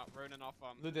 running off.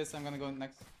 Do this, I'm gonna go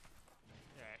next.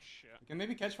 Yeah, shit. You can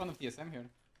maybe catch one of TSM here.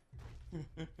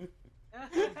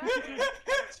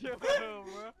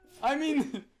 I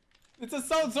mean, it's a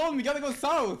south zone, we gotta go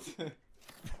south.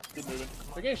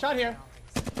 We're getting shot here.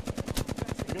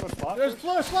 There's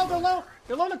slow, they're low.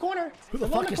 They're low in the corner. Who the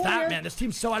fuck is that, man? This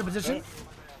team's so out of position.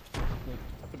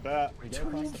 That's a bat.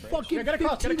 Fucking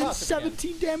 15 and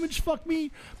 17 damage. Fuck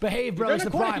me. Behave, bro. It's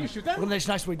the prime.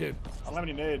 Elimination Nicewigg, dude. I don't have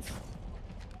any nades.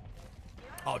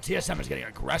 Oh, TSM is getting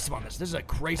aggressive on this. This is a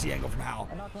crazy angle from Hal.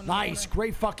 Nice.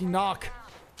 Great fucking knock.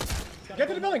 Get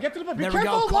to the building. Get to the building. Be There we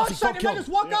go. careful. Classic Launch fuck shot and then kill. just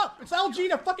walk up. It's LG.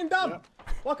 They're fucking dumb.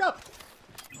 Walk up.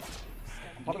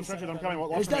 Popping stretches, I'm coming.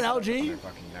 Is that LG?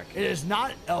 It is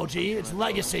not LG. It's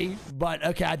Legacy. But,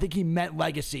 okay, I think he meant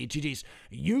Legacy. GG's.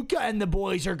 Yuka and the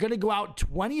boys are going to go out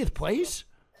 20th place.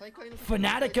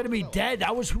 FNATIC going to be dead.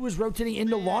 That was who was rotating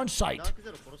into launch site.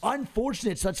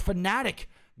 Unfortunate. So that's FNATIC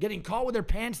getting caught with their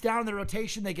pants down in the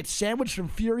rotation. They get sandwiched from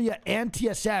FURIA and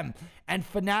TSM. And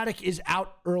FNATIC is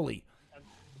out early.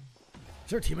 Is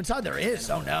there a team inside? There is.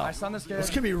 Oh, no.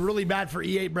 This could be really bad for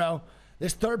E8, bro.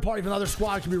 This third party from another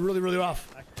squad could be really, really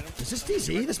rough. Is this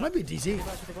DZ? This might be DZ.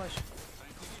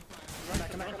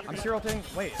 I'm serial thing.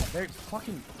 Wait, they're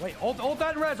fucking. Wait, ult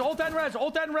that and res, ult that and res,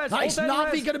 ult that and res. Nice.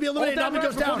 Navi gonna be eliminated. Navi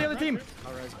goes down. The other team.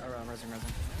 I'm resing.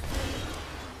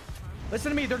 Listen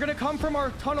to me. They're gonna come from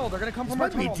our tunnel. They're gonna come from our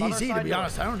This might tunnel. be DZ, to be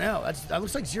honest. I don't know. That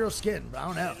looks like Zero skin, but I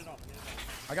don't know.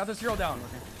 I got the serial down.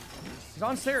 He's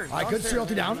on stairs. All right, good. Serial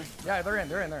down. Yeah, they're in.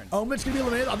 OMiT's gonna be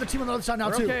eliminated. Other team on the other side now,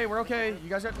 too. We're okay. You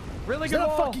guys are really Is good. that a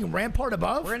wall. fucking rampart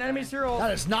above? We're in enemy serial.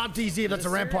 That is not DZ. That's a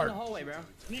rampart.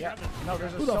 Yeah. No,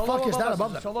 there's a Who the solo fuck is that us.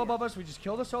 above There's them? a solo above us. We just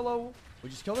kill the solo. We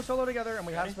just kill the solo together, and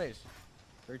we have space.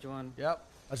 3, 2, 1. Yep.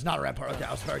 That's not a rampart. Okay,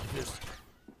 I was very confused.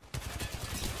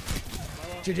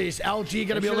 GG's. LG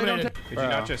gonna be eliminated. Did you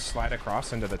not just slide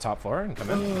across into the top floor and come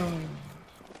in?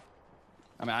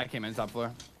 I mean, I came in top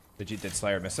floor. Did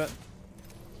Slayer miss it?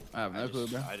 I have no clue,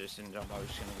 bro. I just didn't jump. I was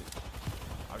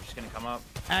just gonna come up.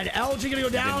 And LG gonna go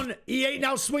down. E8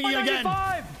 now swinging again.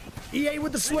 E8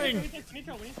 with the swing.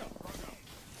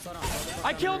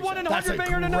 I killed one in That's 100 a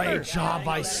banger and another. great job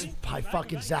by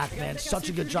fucking Zach, man. Such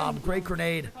a good job. Great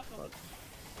grenade.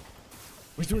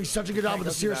 He's doing such a good job with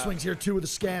the seer swings here, too, with the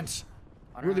scans.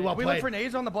 Really well We played. look for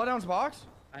nades on the Bloodhound's box?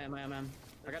 I am.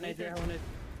 I got nades there.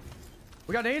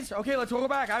 We got nades? Okay, let's go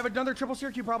back. I have another triple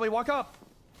seer cube probably. Walk up.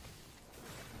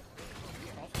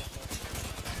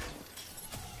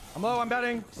 I'm low, I'm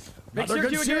betting. Big Another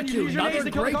good seer seer again. You cube. use your nades Another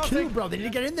to kill the great Caustic. cube, bro. They need to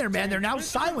get in there, man. They're now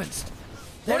silenced. Slow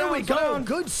There down, we slow go. down.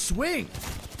 Good swing.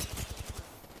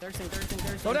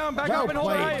 Slow down, back Well up and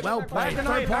hold the played, height. well Back played. and Third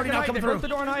height, party back now and coming height. They broke through. the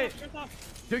door and height.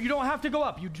 Dude, you don't have to go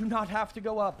up. You do not have to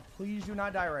go up. Please do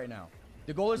not die right now.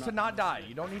 The goal is to not die.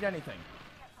 You don't need anything.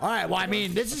 All right, well, I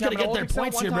mean, this is Okay, going to I'm get their gonna hold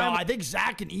points Excel here, bro. one time. I think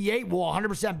Zach and E8 will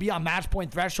 100% be on match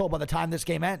point threshold by the time this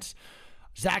game ends.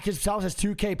 Zach himself has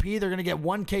 2 KP. They're going to get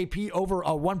 1 KP over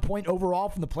 1 point overall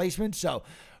from the placement. So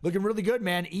looking really good,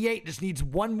 man. E8 just needs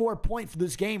 1 more point for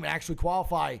this game and actually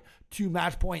qualify to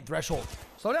match point threshold.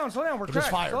 Slow down. We're Just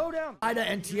cracked. fire. Slow down. Ida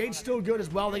and TH still good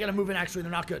as well. They got to move in. Actually,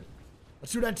 they're not good.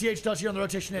 Let's see what NTH does here on the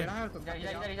rotation in.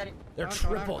 They're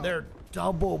triple. They're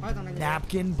double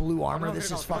napkin blue armor.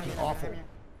 This is fucking awful.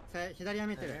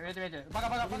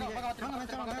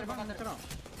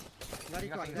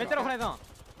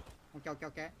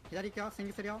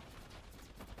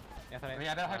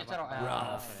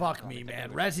 Bro, fuck me,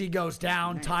 man. Rezi goes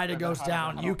down. Tida goes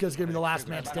down. Yuka's going to be the last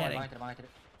man standing.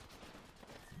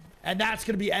 And that's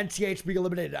going to be NTH being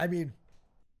eliminated. I mean,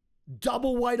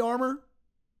 double white armor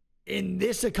in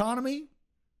this economy?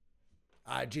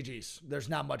 GG's. There's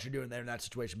not much you're doing there in that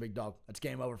situation, big dog. That's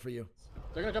game over for you.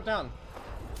 They're gonna jump down.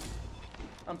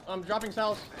 I'm dropping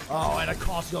cells. Oh, and a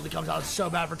cost only comes out. It's so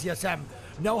bad for TSM.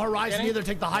 No Horizon either.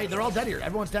 Take the height. They're all dead here.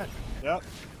 Everyone's dead. Yep.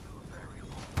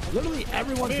 Literally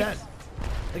everyone's dead.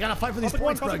 They gotta fight for these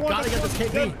points, bro. Gotta get this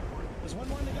KP. There's one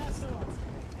more in the gas still.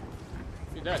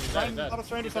 He's dead. He's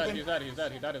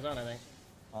dead. He's dead his own, I think.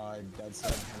 I'm dead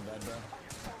set. I'm dead, bro.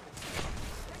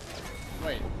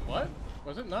 Wait, what?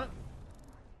 Was it not?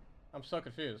 I'm so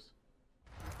confused.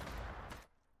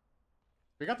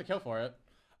 We got the kill for it.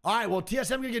 All right, well,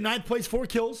 TSM gonna get 9th place, 4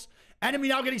 kills. Enemy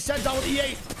now getting sent down with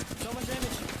E8. So much damage.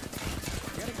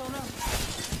 You gotta kill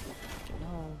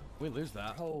now. No. We lose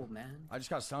that. Oh, man. I just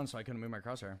got stunned, so I couldn't move my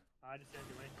crosshair.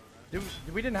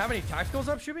 We didn't have any tacticals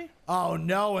up, Shuby? Oh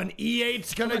no, and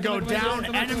E8's gonna go down.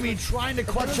 Enemy trying to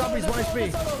clutch up his 1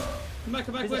 HP. Come back.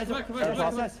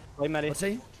 Wait, Matty. Let's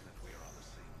see.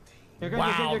 You're good,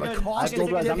 Wow, you're the good. cost I'm of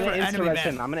gonna different enemy, insta-res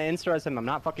man. him. I'm gonna insta-res him. I'm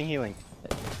not fucking healing.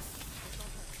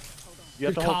 You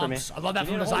have Good to hold for me. comps. I love that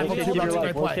from the Worst Zachmazer case, too. give That's your a life.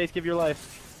 great Worst play. case, give your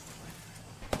life.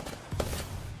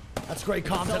 That's great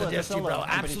comps out of Solo, DSG, solo, bro. I'm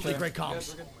pretty Absolutely sure. great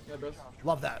comps.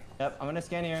 Love that. Yep, I'm gonna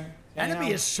scan here.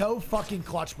 Enemy is so fucking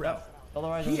clutch, bro.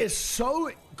 Otherwise, He is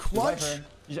so clutch.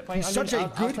 He's such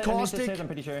a good caustic, I'm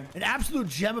pretty sure. an absolute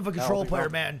gem of a control player,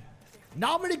 man.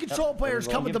 Not many control players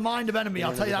come with the mind of enemy.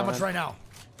 I'll tell you that much right now.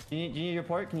 Do you need your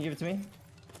port? Can you give it to me?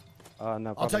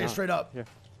 No. I'll tell you straight up. Here.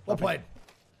 Well played.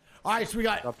 All right, so we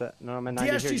got Drop that. No, I'm at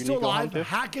 90 here. DSG You still need to go home alive. too?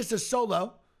 Hackus is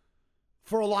solo.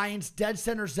 for Alliance, dead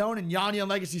center zone, and Yanni and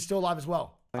Legacy still alive as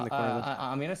well. I'm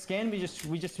gonna scan. We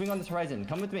just swing on this horizon.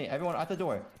 Come with me, everyone at the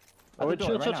door.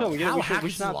 Chill. How Hack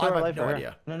is still alive? I have no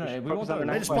idea. No, we won't.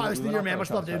 They just probably the year, man.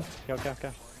 Much love, dude. Okay.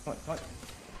 Come on.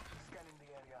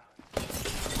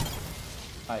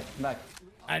 Alright, back.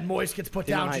 And Moist gets put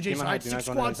down. GG. Alright, 6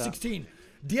 squad 16.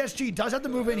 DSG does have to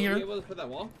move in here.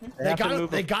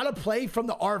 They gotta play from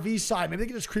the RV side. Maybe they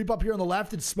can just creep up here on the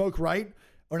left and smoke right.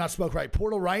 Or not smoke right.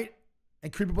 Portal right.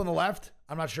 And creep up on the left.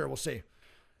 I'm not sure. We'll see.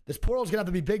 This portal is going to have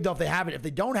to be big, though, if they have it. If they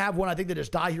don't have one, I think they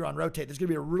just die here on rotate. This is going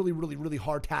to be a really, really, really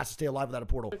hard task to stay alive without a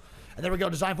portal. And there we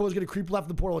go. Design Flow is going to creep left of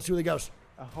the portal. Let's see where he goes.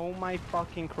 Oh my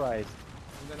fucking Christ.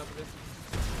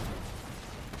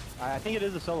 I think it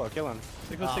is a solo. Kill him.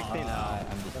 6 was 16.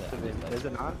 Is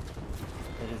it not?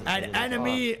 And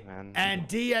Enemy and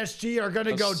DSG are going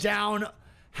to go down.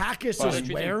 Hackus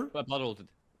is where? Blood ulted.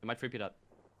 It might free that.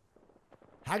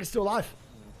 Hack is still alive.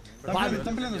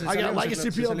 I got Legacy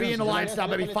POV and Alliance now,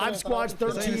 baby. 5 squads,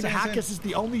 13. Hackus is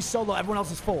the only solo. Everyone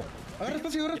else is full. Agarra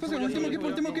espacio.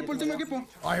 Último equipo.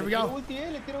 All right, here we go.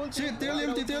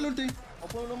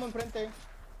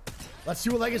 Let's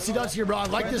see what Legacy does here, bro. I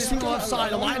like this single left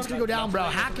side. Alliance gonna go down, bro.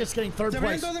 Hackus getting 3rd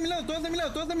place.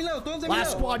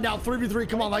 Last squad now, 3v3.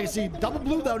 Come on, Legacy. Double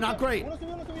blue, though. Not great.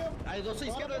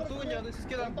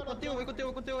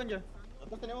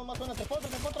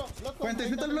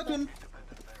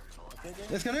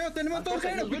 Escaneo, tenemos todos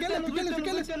caídos.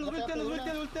 Pícales.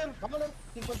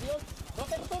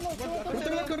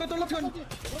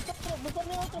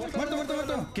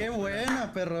 Muerto. Qué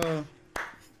buena, perro.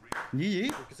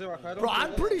 GG. Bro,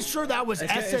 I'm pretty sure that was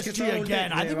SSG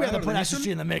again. I think we have to put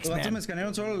SSG in the mix, man. Me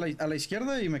escanearon solo a la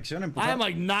izquierda y me quisieron empujar. I am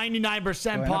like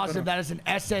 99% positive that is an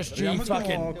SSG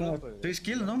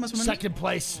fucking second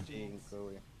place.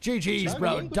 GG's,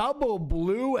 bro. Double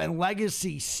blue and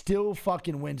Legacy still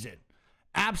fucking wins it.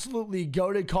 Absolutely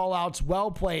goated callouts.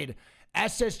 Well played.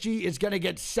 SSG is going to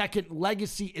get second.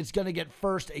 Legacy is going to get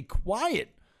first. A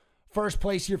quiet first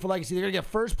place here for Legacy. They're going to get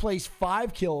first place,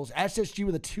 5 kills. SSG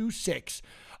with a 2-6.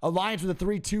 Alliance with a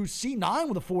 3-2. C9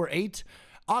 with a 4-8.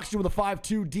 Oxygen with a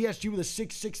 5-2. DSG with a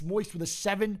 6-6. Moist with a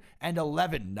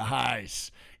 7-11.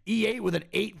 Nice. E8 with an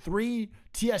 8-3.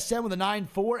 TSM with a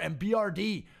 9-4. And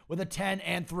BRD with a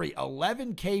 10-3.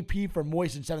 11 KP for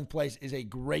Moist in 7th place is a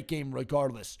great game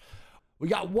regardless. We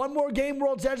got one more game,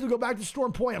 World's Edge. We'll go back to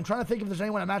Storm Point. I'm trying to think if there's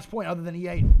anyone at match point other than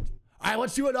E8. All right,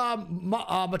 let's see what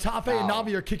Matafe and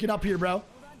Navi are kicking up here, bro.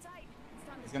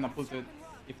 He's gonna pull it.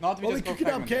 If not, we just go kick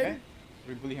it up, okay?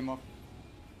 We bully him off.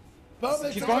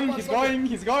 He's going. He's going.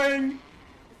 He's gonna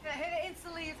hit it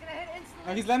instantly.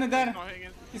 No, he's landed there.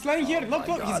 He's landing here. Look.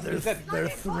 He's dead. They're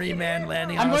 3-man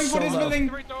landing on I'm going a for this solo.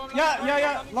 building.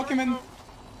 Yeah. Lock him in.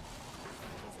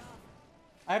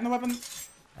 I have no weapon.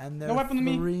 And they're no weapon on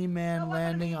me. 3-man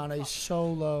landing on a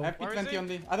solo. I have P20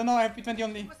 only. I don't know. I have P20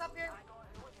 only.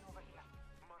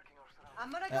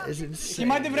 That is insane. He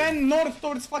might have ran north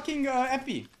towards fucking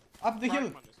Epi. Up the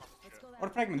hill. Or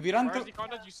Fragment. We run to...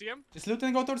 You see him? Just loot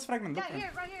and go towards Fragment. Yeah,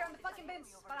 right here on the fucking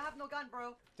bins. But I have no gun,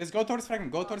 bro. Just go towards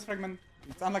Fragment.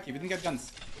 It's unlucky. We didn't get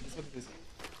guns. That's what it is.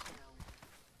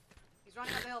 He's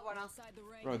running up the hill right now.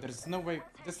 Bro, there's no way.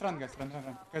 Just run, guys. Run.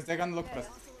 Because they're gonna look for us.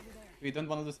 We don't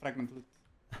want to lose Fragment loot.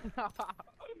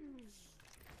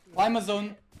 Climb a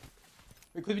zone.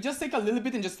 Could we just take a little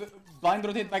bit and just blind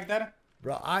rotate back there?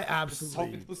 Bro, I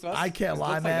absolutely... I Just can't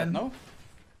lie, man. Like that, no?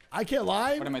 I can't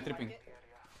lie. Or am I tripping?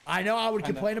 I know I would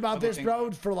complain about this,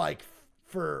 bro, for like...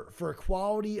 For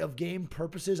quality of game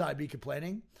purposes, I'd be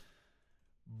complaining.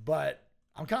 But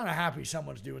I'm kind of happy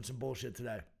someone's doing some bullshit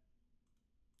today.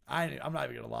 I'm not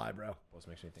even going to lie, bro.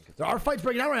 There are fights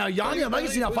breaking out right now. Yanni and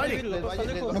Legacy now fighting. No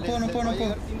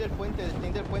puedo.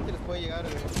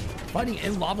 Fighting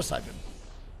in Lava Siphon.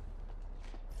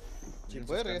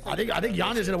 I think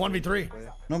Yanni's in a 1v3.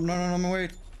 No me voy a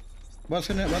ir. Voy a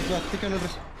tirar los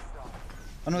dos.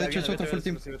 Ah, no, de hecho es otro full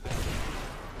team.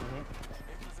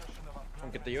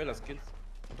 Aunque te lleve las kills.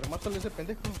 Remátale ese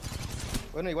pendejo.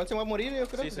 Bueno, igual se va a morir, yo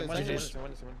creo. Sí, se muere.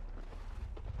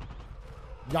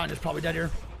 Yanni's probably dead here.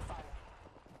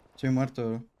 Estoy muerto,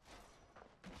 bro.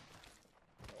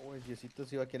 Oh, el Diosito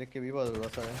sí va a querer que viva, lo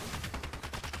vas a ver.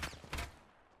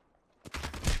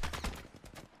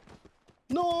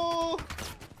 ¡No!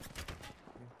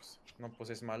 No, pues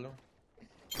es malo.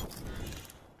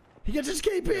 He gets his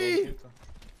KP!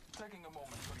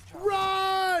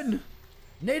 Run!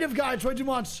 Native guy, 22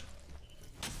 months.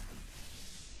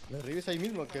 ¿Me revives ahí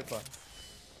mismo, quepa?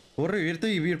 ¿Puedo revivirte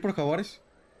y vivir por jaguares?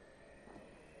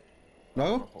 ¿Lo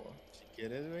hago? Si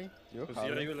quieres, güey. Yo pues sí,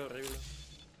 revívelo.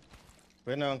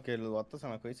 Bueno, aunque los vatos a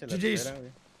lo mejor se la GG's. esperan,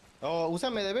 güey. Oh,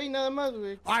 úsame de bait nada más,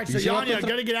 güey. All right, so Yanya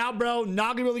gonna get out, bro.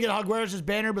 Not gonna be able to get Hogwarts'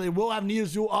 banner, but they will have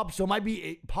Neo's duel up, so it might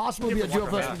be possible to be a duel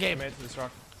for us in the game. I'm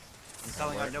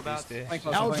telling you, no bats.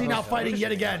 LG now fighting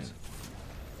yet again.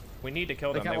 We need to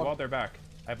kill them. They walled their back.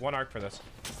 I have 1 arc for this.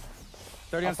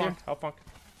 30 on Seer. Help Funk.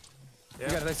 You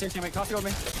got it. Seer teammate. Cost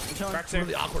me. It's a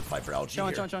really awkward fight for LG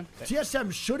Chilling.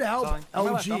 TSM should help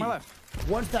LG. On my left.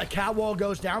 Once that cat wall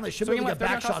goes down, they should be able to get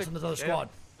back shots from this other squad.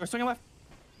 We're swinging left.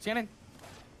 Scanning.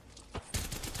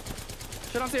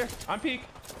 Shit on Seer. On peak.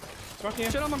 Smoking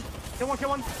him. Shit on them. Kill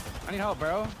one. I need help,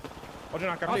 bro. Hold your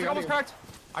knock. I'm almost cracked.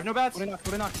 I have no bats.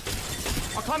 What a knock.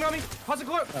 I'll climb on me. Cause a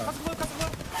glue.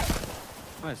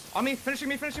 Nice. On me. Finishing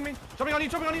me. Jumping on you.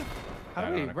 How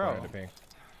do we, bro?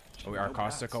 Our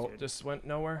caustic ult just went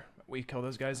nowhere. We kill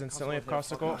those guys instantly with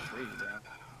caustic ult.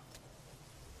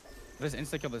 Just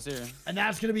insta kill this here. And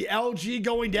that's going to be LG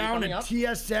going down, and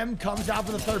TSM comes out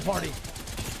for the third party.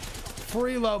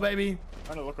 Free low, baby.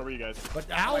 I'm gonna look over you guys. But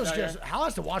Hal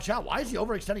has to watch out. Why is he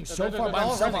overextending so far by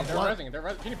himself on blood? They're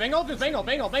rezzing. Can you bangle? Just bangle.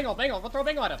 We'll throw a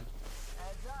bangle at him.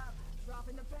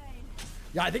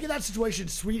 Yeah, I think in that situation,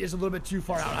 Sweet is a little bit too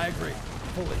far out. I agree.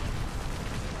 Fully.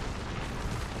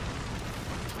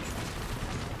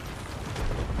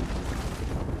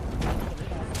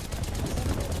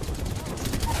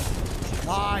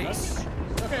 Nice.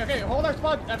 Okay. Hold our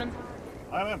spot, Evan.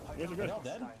 I am. You guys are good.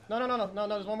 No.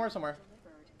 There's one more somewhere.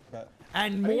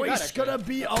 And Moist gonna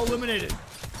be eliminated.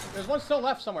 There's one still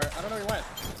left somewhere. I don't know where he went.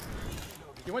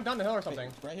 He went down the hill or something.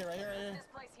 Right here.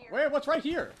 Where? What's right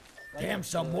here? Damn,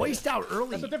 so Moist out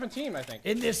early. That's a different team, I think.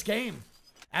 In this game.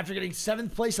 After getting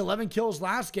 7th place, 11 kills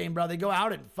last game, bro. They go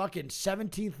out at fucking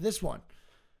 17th this one.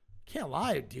 Can't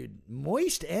lie, dude.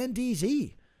 Moist and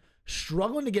DZ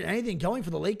struggling to get anything going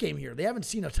for the late game here. They haven't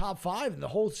seen a top 5 in the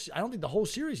whole, I don't think the whole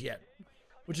series yet,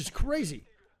 which is crazy.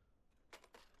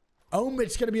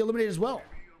 OMiT's going to be eliminated as well.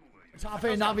 Top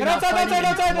 8 Navi not fighting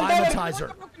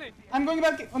Climatizer. I'm going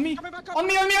back. On me. On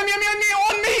me.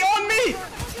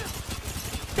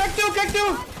 Crack two.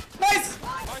 Nice,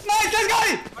 let's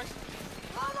go.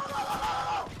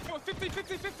 50.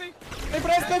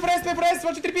 Play press.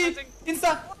 Watch it repeat.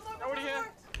 Insta.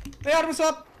 Play arms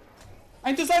up.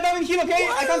 I need to slide down and heal, okay?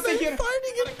 I can't stay here.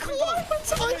 Finding a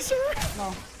Climatizer?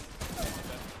 No.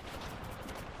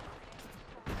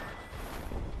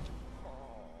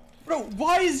 Bro,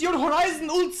 why is your Horizon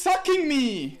ult sucking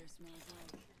me?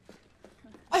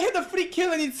 I had a free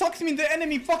kill and it sucks me in the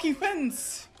enemy fucking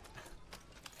fence.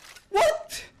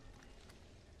 What?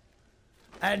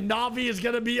 And Navi is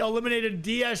going to be eliminated.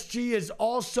 DSG is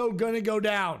also going to go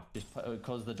down. Just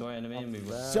close the door enemy and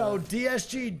move. So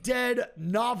DSG dead,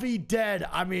 Navi dead.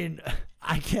 I mean,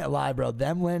 I can't lie, bro.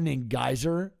 Them landing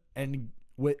Geyser and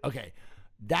with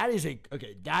that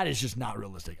is just not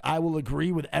realistic. I will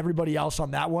agree with everybody else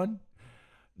on that one.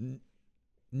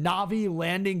 Navi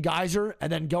landing Geyser and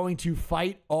then going to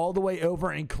fight all the way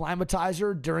over in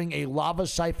Climatizer during a lava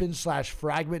siphon /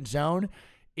 fragment zone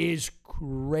is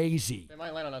crazy. They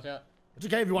might land on us, yeah. It's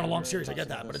okay if you want a long series, I get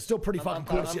that, but it's still pretty fucking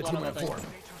cool to see a team win 4.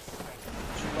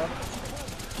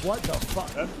 What the fuck?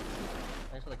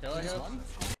 Thanks for the kill, I guess.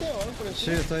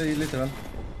 Sí, estoy literal.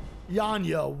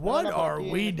 Yanya, what are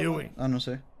we doing? Ah, no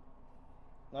sé.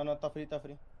 No, está free.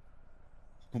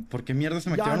 ¿Por qué mierda se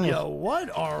me activaron Yanya, what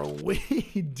are we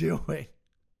doing?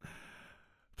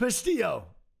 Pastillo,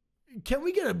 can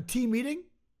we get a team meeting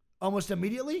almost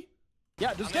immediately?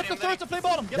 Yeah, just get the third to play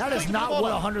bottom. That is not what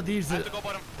 100 Thieves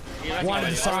wanted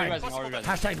to sign.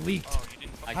 Hashtag leaked.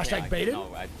 Hashtag baited.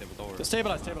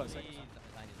 Stabilize.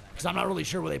 Because I'm not really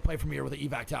sure where they play from here with the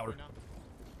evac tower.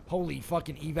 Holy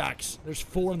fucking evacs. There's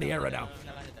 4 in the air right now.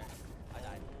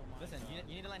 Listen, you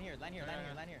need to land here. Land here. Land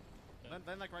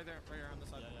like right here on the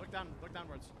side. Look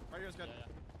downwards. Right here is good.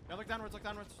 Yeah, look downwards.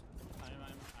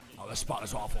 Oh, this spot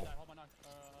is awful.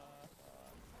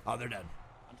 Oh, they're dead.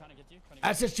 I'm trying to get you.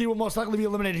 SSG will most likely be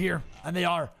eliminated here, and they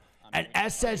are. And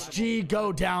SSG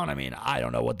go down. I mean, I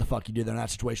don't know what the fuck you do there in that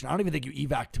situation. I don't even think you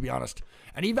evac, to be honest.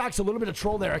 And evac's a little bit of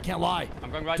troll there, I can't lie. I'm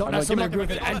going right. Don't necessarily agree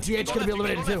with it. NTH going to be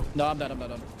eliminated too. No, I'm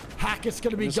done. Hackett's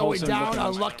going to be going down.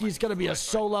 Unlucky's going to be a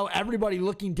solo. Everybody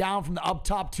looking down from the up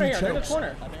top 2 chokes.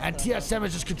 And TSM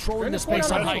is just controlling the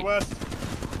space on height.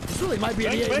 This really might be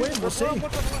an E8 win. We'll see. I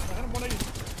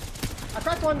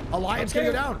cracked one. Alliance going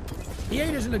to go down.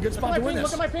 E8 isn't a good spot to win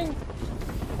this. Look at my ping.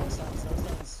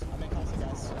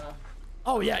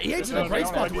 Oh yeah, E8's in a great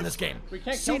spot to win this game.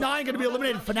 C9 going to be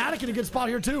eliminated. FNATIC in a good spot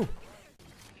here too.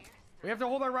 We have to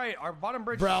hold our right. Our bottom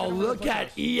bridge. Bro, look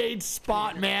at E8's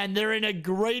spot, man. They're in a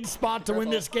great spot to win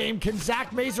this game. Can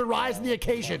Zachmazer rise in the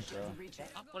occasion?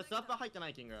 これスワップ入ってな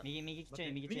いキング。右注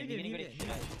意、右注意、右にグレキル。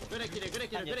グレキル、グレ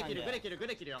キル、グレキル、グレキル、グ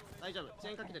レキルよ。大丈夫。チ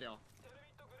ェーンかけてるよ。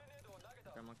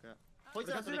こい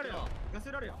つら取り切ろう。ガ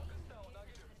スラるよ。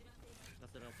ガ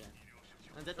スラオッケ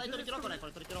ー。絶対取り切ろうこれ、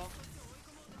取り切ろう。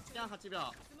スキャン8秒。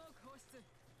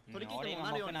取り切っても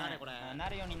なるようになれこれ。な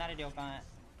るようになれ了解。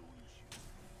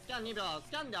スキャン2秒。ス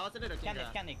キャンで合わせれるキング。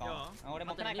スキャンで行こう。俺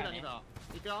もくないからね。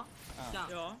行くよ。スキャン。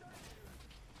下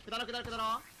ろ下ろ下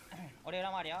ろ。俺裏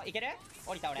回るよ。いける？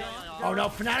降りた俺。 Oh no,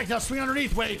 FNATIC now swing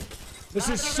underneath. Wait. This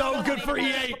is so good for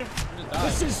E8.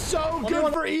 This is so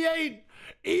good for E8.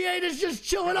 E8 is just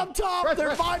chilling up top.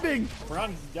 They're vibing. We're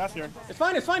on gas here. It's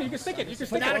fine. It's fine. You can stick it. You can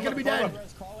stick it. FNATIC gonna be dead.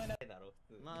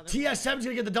 TSM's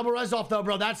gonna get the double res off though,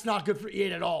 bro. That's not good for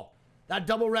E8 at all. That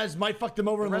double res might fuck them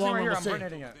over in the long run. We'll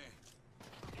see.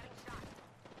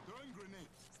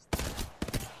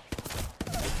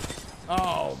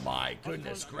 Oh my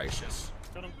goodness gracious.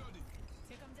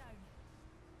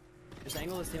 Just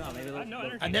angle this team out, maybe.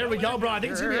 And there we go, bro. I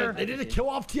think it's gonna be they did a kill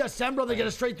off TSM, bro. They get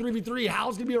a straight 3v3.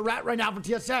 Hal's gonna be a rat right now for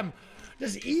TSM.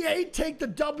 Does E8 take the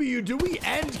W? Do we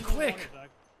end quick?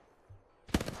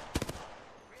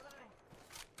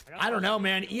 I don't know,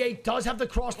 man. E8 does have to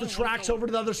cross the tracks over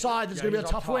to the other side. There's going to be a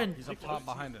tough win. He's up top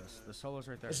behind us. The solo's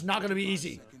right there. It's not going to be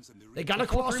easy. They got to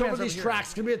cross over these tracks.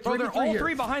 It's going to be a 3v3 here. They're all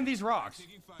three behind these rocks.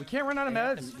 We can't run out of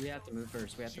meds. We have to move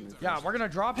first. We have to move first. Yeah, we're going to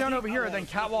drop down over here and then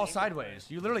catwall sideways.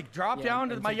 You literally drop down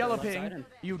to my yellow ping.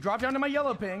 You drop down to my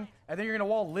yellow ping, and then you're going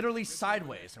to wall literally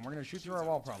sideways. And we're going to shoot through our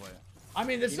wall probably. I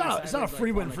mean, it's not a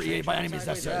free win for E8 by any means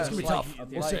necessary. It's going to be tough.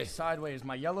 We'll see. Sideways.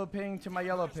 My yellow ping to my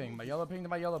yellow ping. My yellow ping to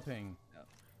my yellow ping.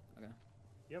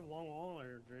 You have long wall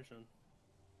or duration?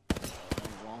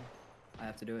 Long wall. I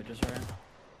have to do it just right.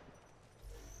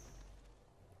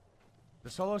 The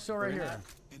solo's still right here.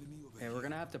 Okay, we're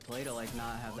gonna have to play to like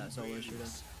not have that solo shoot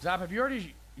us. Zap, have you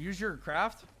already used your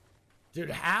craft?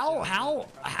 Dude, how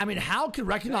could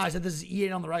recognize that this is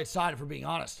E8 on the right side, if we're being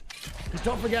honest? Because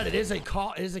don't forget, it is a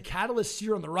Catalyst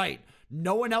Seer on the right.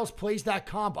 No one else plays that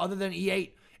comp other than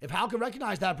E8. If Hal could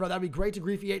recognize that, bro, that'd be great to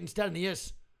grief E8 instead, and he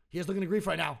is. He is looking to grief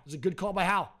right now. It's a good call by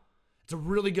Hal. It's a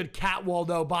really good cat wall,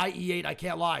 though, by E8. I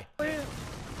can't lie. We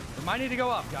might need to go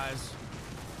up, guys.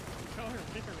 Do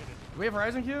we have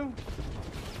Horizon Q?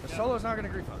 The solo's not going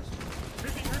to grief us.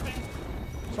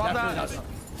 Swap that.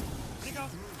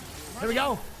 Here we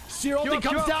go. Seer only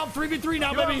comes down 3v3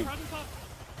 now, baby.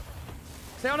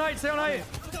 Stay on height. Stay on height.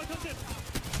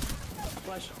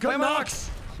 Good knocks.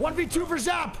 1v2 for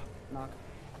Zap. Knock.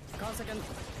 Second.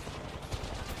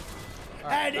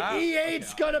 And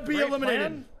E8's gonna be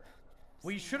eliminated.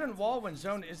 We shouldn't wall when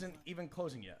zone isn't even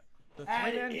closing yet. The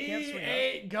and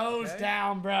E8 goes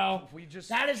down, bro.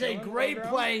 That is a great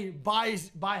play by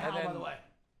Hal, by the way.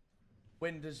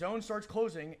 When the zone starts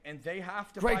closing and they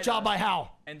have to great job by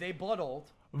Hal. And they blood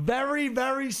ult. Very,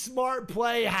 very smart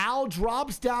play. Hal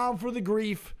drops down for the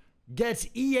grief, gets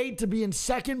E8 to be in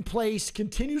second place,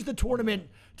 continues the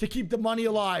tournament to keep the money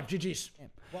alive. GG's.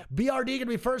 BRD gonna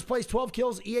be first place, 12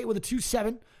 kills. E8 with a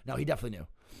 2-7. No, he definitely knew.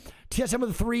 TSM with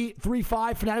a 3-5.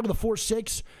 FNATIC with a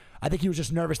 4-6. I think he was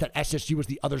just nervous that SSG was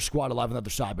the other squad alive on the other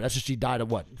side, but SSG died at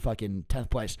what? Fucking 10th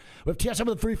place. We have TSM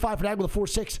with a 3-5, FNATIC with a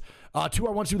 4-6,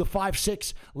 2R1C with a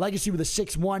 5-6, Legacy with a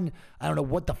 6-1. I don't know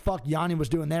what the fuck Yanni was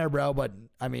doing there, bro, but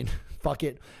I mean, fuck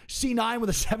it. C9 with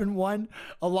a 7-1,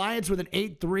 Alliance with an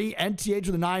 8-3, NTH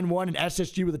with a 9-1, and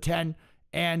SSG with a 10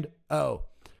 and 0.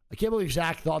 I can't believe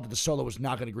Zach thought that the solo was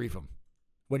not going to grief him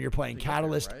when you're playing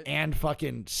Catalyst and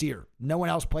fucking Seer. No one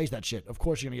else plays that shit. Of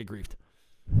course you're going to get griefed.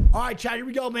 All right, chat, here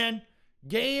we go, man.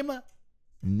 Game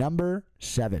number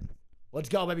 7. Let's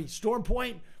go, baby. Storm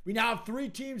point. We now have 3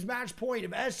 teams match point.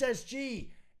 If SSG,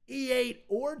 E8,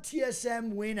 or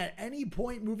TSM win at any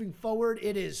point moving forward,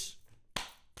 it is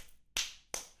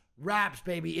wraps,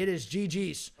 baby. It is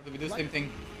GG's. We do the same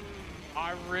thing.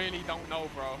 I really don't know,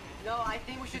 bro. No, I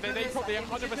think we should do they this. probably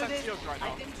 100% shield right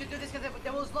now. I think we should do this because they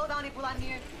will slow down if we land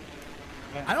here.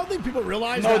 I don't think people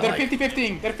realize no, that. No, they're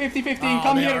 50-50. They're 50-50. Oh,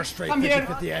 Come they here. Are straight Come 50 here.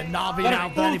 50 and Navi they're now.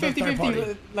 all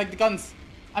 50-50, like the guns.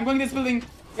 I'm going this building.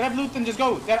 Grab loot and just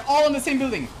go. They're all in the same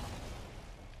building.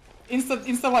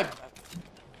 Insta wipe.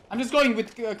 I'm just going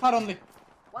with cloud only.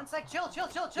 One sec, chill.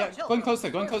 Going closer.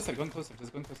 Just going closer.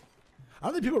 I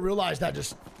don't think people realize that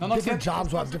just different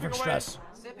jobs will have different stress.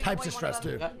 Types of stress,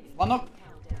 too. Yeah. One up.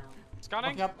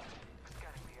 Scanning. Okay, up.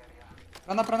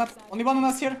 Run up. Only one on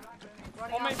us here.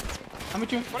 I'm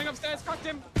with you. Running upstairs, cracked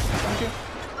him. I'm with you.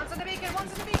 One's in the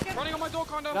beacon. Running on my door,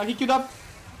 kinda. Yeah, he queued up.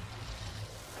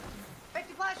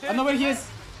 50 flash. I know where he is.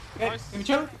 Okay, Nice. can we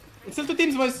chill? It's still 2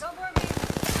 teams, boys.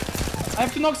 I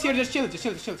have 2 knocks here. Just chill. Not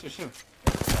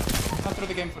through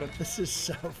the game for it. This is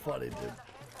so funny, dude.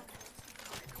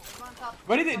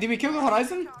 Where did we kill the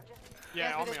Horizon?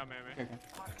 Yeah, on me. Okay.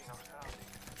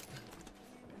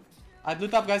 I blew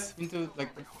top, guys. Into like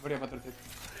worry about it.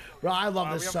 Bro, I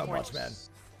love this so much, man.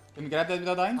 Can we grab that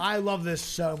without dying? I love this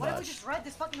so What if we much. just read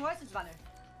this fucking Horizons banner?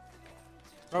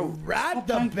 Bro, rat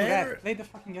the bear. Play the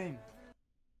fucking game.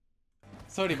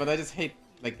 Sorry, but I just hate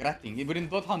like ratting. We're in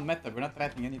Bloodhound meta. We're not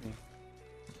ratting anything.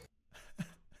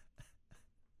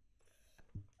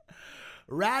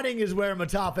 Ratting is where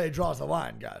Matape draws the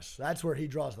line, guys. That's where he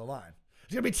draws the line.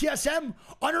 It's gonna be TSM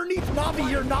underneath Navi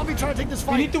here. Navi trying to take this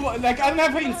fight. We need to like I don't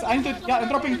have heals. I need to I'm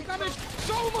dropping.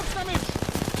 So much damage.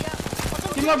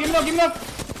 Give me up.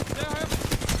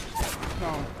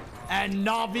 No. And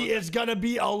Navi is gonna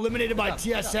be eliminated by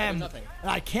TSM. And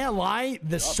I can't lie,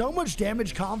 there's so much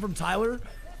damage come from Tyler.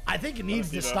 I think it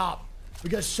needs to stop.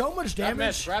 Because so much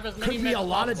damage could be a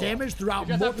lot of damage throughout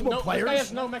multiple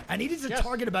players. And he needs to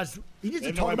target about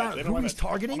who he's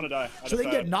targeting so they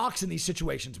can get knocks in these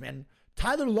situations, man.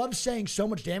 Tyler loves saying so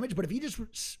much damage, but if he just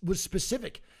was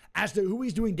specific as to who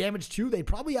he's doing damage to, they'd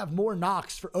probably have more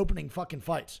knocks for opening fucking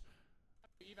fights.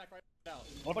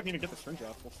 What if I can even get the syringe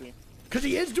off? We'll see. Because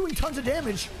he is doing tons of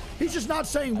damage. He's just not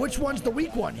saying which one's the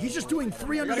weak one. He's just doing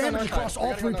 300 damage across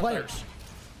all 3 players.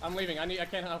 I'm leaving. I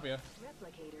can't help you.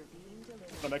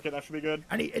 That should be good.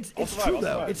 And it's true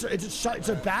though. It's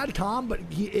a bad comm, but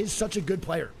he is such a good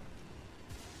player.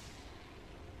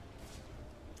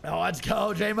 Oh, let's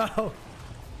go, J-Mo. All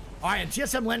right, and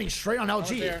TSM landing straight on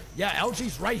LG. Yeah,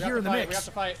 LG's right here in the mix. We have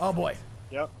to fight. Oh boy.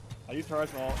 Yep. I used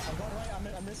Horizon ult.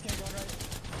 I'm risking going right.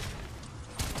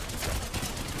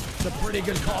 It's a pretty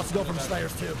good call to go from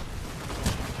Slayers too.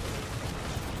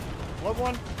 Love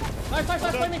one. Nice,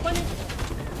 play me.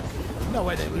 No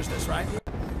way they lose this, right?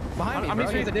 Behind me, I'm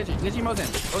using the Digimo's in.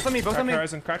 Both on me.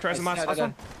 Cracked Horizon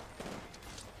last.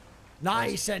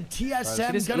 Nice, and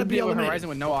TSM This gonna be eliminated. Horizon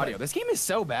with no audio. This game is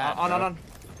so bad. On.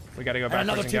 We gotta go back.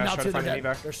 Another team now too. Try to find an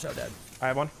They're evac. They're so dead. I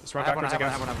have one. Let's run backwards, I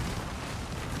guess.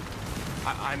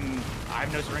 I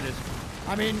have no syringes.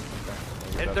 I mean,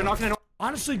 they're not gonna.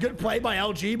 Honestly, good play by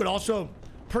LG, but also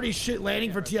pretty shit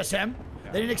landing for TSM.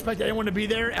 They didn't expect anyone to be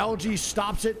there. LG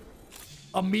stops it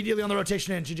immediately on the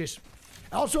rotation and GG's.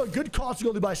 Also, a good call to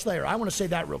goalie by Slayer. I want to say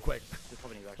that real quick.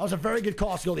 That was a very good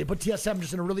call to goalie. Put TSM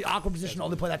just in a really awkward position to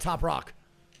only play that top rock.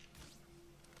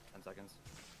 10 seconds.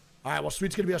 All right, well,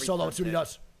 Sweet's going to be a solo. Let's see what he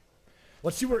does.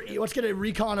 Let's see where, let's get a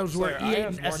recon of where Slayer, E8 I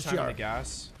and have more time in the SSGR.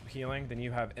 gas healing than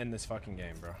you have in this fucking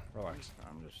game, bro. Relax.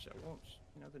 I'm just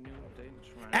the new update.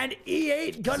 And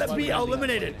E8 gonna be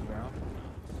eliminated.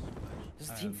 This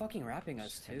team fucking rapping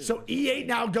us too. So E8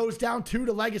 now goes down 2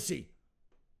 to Legacy.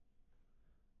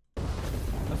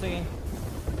 I'm thinking.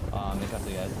 Make up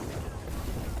the guys.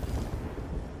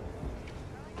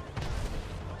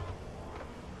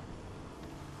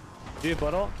 Do you have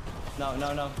blood ult? No.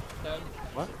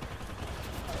 What?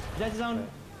 Dead zone.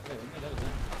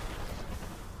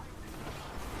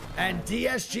 And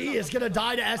DSG is gonna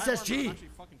die to SSG.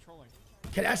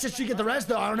 Can SSG get the rest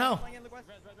though? I don't know.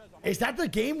 Is that the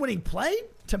game-winning play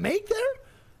to make there?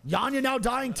 Yanya now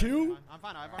dying too.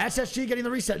 SSG getting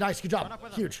the reset. Nice, good job.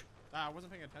 Huge. I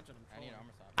wasn't paying attention.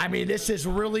 I mean, this is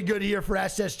really good here for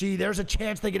SSG. There's a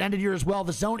chance they can end it here as well.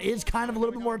 The zone is kind of a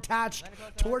little bit more attached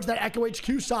towards that Echo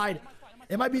HQ side.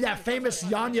 It might be that famous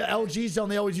Yanya LG zone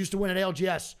they always used to win at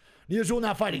LGS. Neither Zul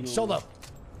now fighting. Solo.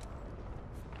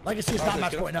 Legacy is not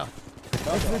match point now.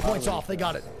 They're 3 points off. They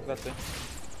got it.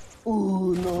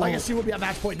 Ooh, no. Legacy will be at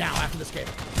match point now after this game.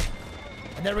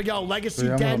 And there we go. Legacy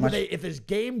dead. If this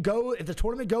game if the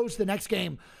tournament goes to the next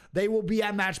game, they will be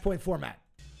at match point format.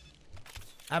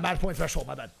 At match point threshold,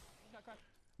 my bad.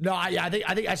 No, I think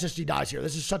SSG dies here.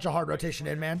 This is such a hard rotation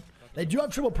in, man. They do have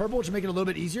triple purple, which will make it a little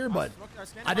bit easier, but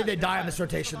I think they die on this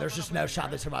rotation. There's just no shot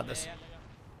they survive this.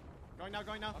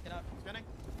 Going now. Spinning.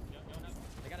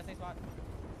 They got a safe spot.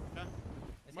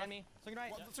 They scan me. Swing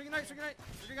right. Swing right.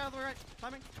 Swing out of the right.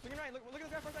 Timing. Swing right. Look at the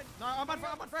graph side. No, I'm on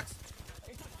Frex.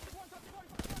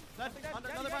 Dead.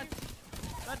 Another bind.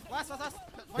 Dead. Last.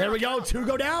 There we go. 2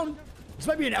 go down. This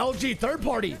might be an LG third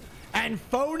party. And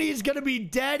Phony's going to be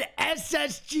dead.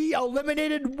 SSG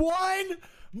eliminated. 1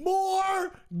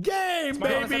 more game,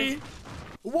 baby.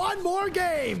 1 more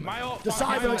game.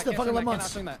 Decide who makes the fucking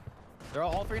months. They're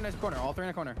all 3 in this corner. All 3 in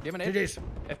the corner. Give me an GG's.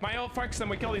 If my ult fucks, then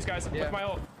we kill these guys. With my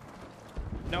ult.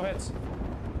 No hits.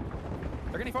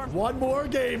 They're getting farmed. 1 more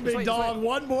game, big dog.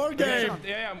 1 more game.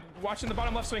 Yeah, I'm watching the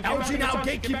bottom left swing. LG now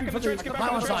gatekeeping for the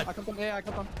pylon side. Yeah, I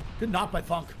come on. Good knock by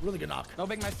Funk. Really good knock. No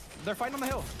big knife. They're fighting on the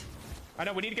hill. I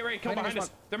know, we need to get ready to kill behind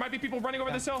us. There might be people running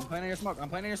over this hill. I'm planting your smoke. I'm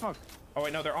planting your smoke. Oh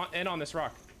wait, no, they're on this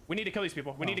rock. We need to kill these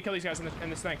people. We need to kill these guys in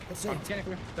this thing. Let's see.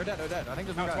 They're dead. They're dead. I think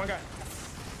there's one guy.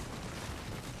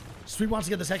 Sweet wants to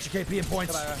get this extra KP and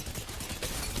points.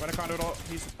 Run a conduit.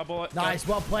 He's a bullet. Nice,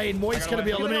 well played. Moist's gonna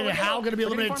be eliminated. How gonna be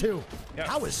eliminated too? Yep.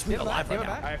 How is Sweet alive right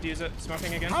now? I have to use it.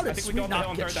 Smoking again. How did Sweet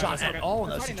not get shot at all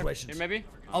in those situations?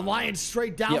 Alliance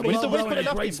straight down below, bro, in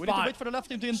a great spot.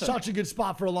 Such a good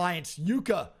spot for Alliance.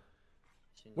 Yuka.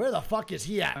 Where the fuck is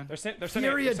he at?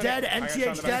 FURIA dead,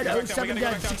 NTH dead, 07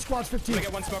 dead, 6 squads 15.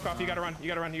 Get one smoke off. You gotta run. You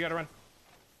gotta run. You gotta run.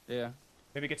 Yeah.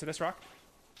 Maybe get to this rock.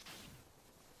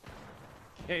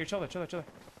 Yeah, you're chill there. Chill there.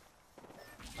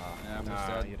 Yeah, I'm just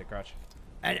dead. You had a crouch.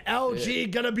 And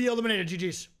LG gonna be eliminated.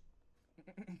 GG's.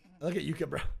 Look at Yuka,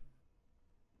 bro.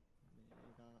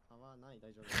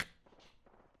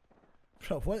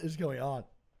 Bro, what is going on?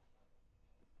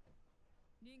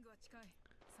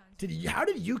 How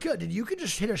did Yuka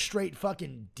just hit a straight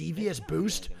fucking devious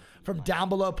boost from down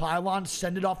below pylon,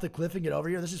 send it off the cliff and get over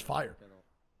here? This is fire.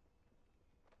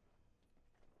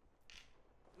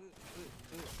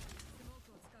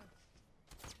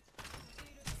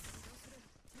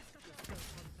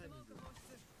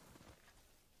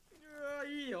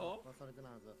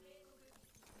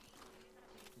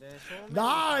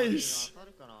 Nice!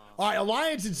 Alright,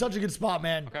 Alliance in such a good spot,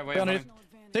 man. Okay,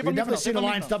 We've definitely seen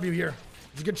Alliance W here.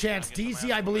 There's a good chance.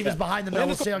 DC, I believe, is behind them.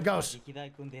 Let's see how it goes.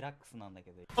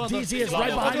 DC is right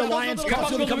behind Alliance.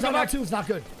 Comes out now too. It's not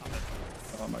good.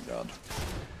 Oh my god.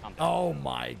 Oh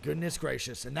my goodness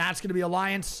gracious. And that's going to be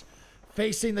Alliance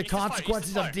facing the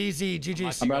consequences of DZ.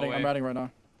 GG's. I'm ratting right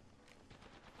now.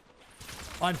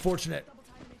 Unfortunate.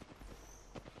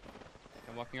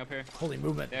 I'm walking up here. Holy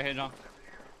movement. They're hitting off.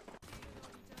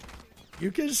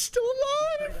 Yuka's still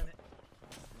alive.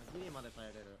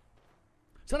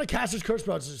 It's not a caster's curse,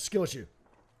 bro. It's a skill issue.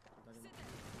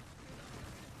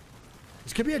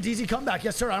 This could be a DZ comeback.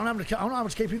 Yes, sir. I don't know how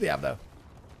much KP they have, though.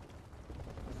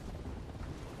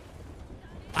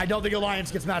 I don't think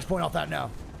Alliance gets match point off that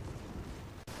now.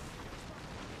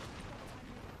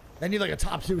 They need like a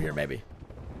top 2 here, maybe,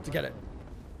 to get it.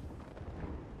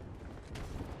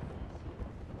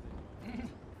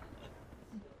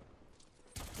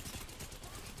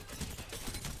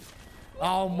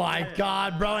 Oh my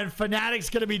god, bro. And FNATIC's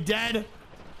gonna be dead.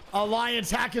 Alliance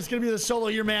Hack is gonna be the solo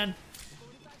here, man.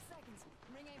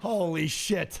 Holy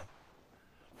shit.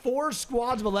 4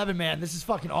 squads of 11, man. This is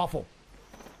fucking awful.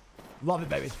 Love it,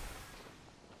 baby.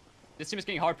 This team is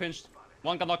getting hard pinched.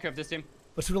 One got knocked off this team.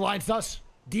 Let's see what Alliance does.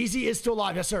 DZ is still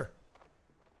alive. Yes, sir.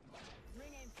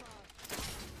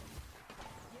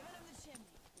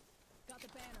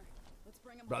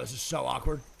 Bro, this is so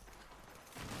awkward.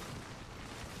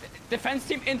 Defense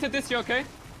team into this, you okay?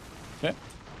 Okay.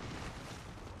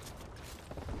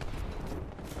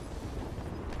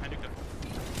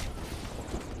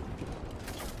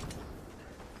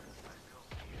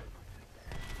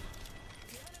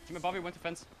 Team above you went to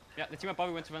fence. Yeah, the team above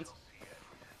you went to fence.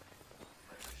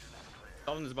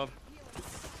 Dolan is above.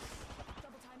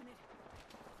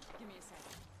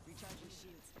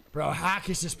 Bro, Hack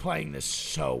is just playing this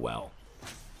so well.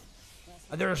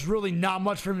 There's really not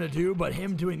much for him to do, but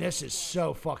him doing this is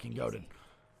so fucking goated.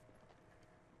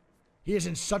 He is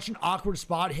in such an awkward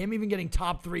spot. Him even getting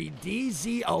top 3.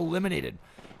 DZ eliminated.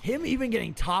 Him even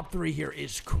getting top 3 here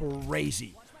is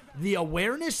crazy. The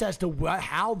awareness as to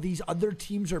how these other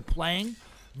teams are playing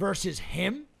versus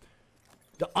him,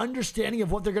 the understanding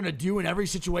of what they're going to do in every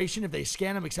situation if they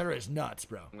scan him, etc. is nuts,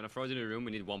 bro. I'm going to throw it in a room.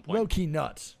 We need 1 point. Low-key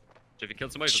nuts. So if you kill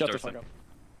somebody, shut the fuck up.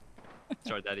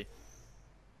 Sorry, daddy.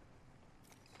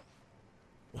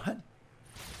 What?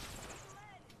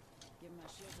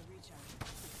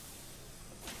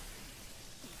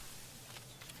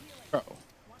 Bro.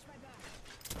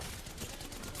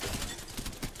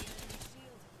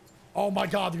 Oh my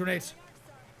god, the grenades.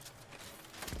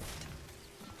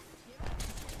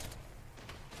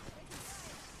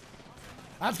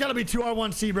 That's gotta be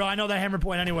 2R1C, bro. I know that hammer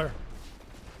point anywhere.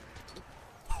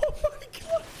 Oh my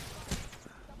god.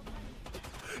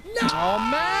 No! Oh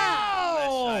man!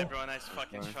 Nice try, bro. Nice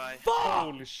fucking try.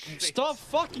 Holy shit. Stop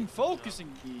fucking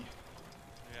focusing me.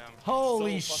 Yeah,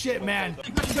 holy so shit, man.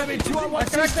 It's gonna be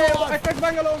 2R1C. I cracked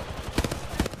Bangalore.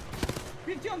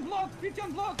 50 on block, 50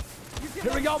 on block.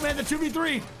 Here we go, man. The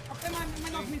 2v3.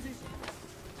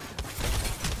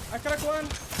 I cracked one.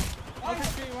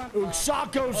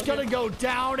 Usako's gonna go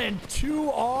down and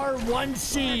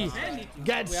 2R1C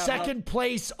get second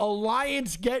place.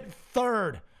 Alliance get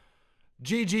third.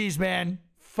 GG's, man.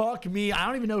 Fuck me. I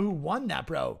don't even know who won that,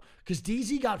 bro. Because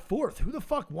DZ got 4th. Who the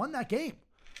fuck won that game?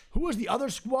 Who was the other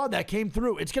squad that came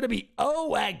through? It's going to be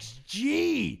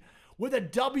OXG with a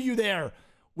W there.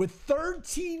 With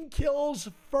 13 kills,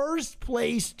 first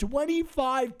place,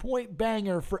 25-point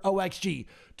banger for OXG.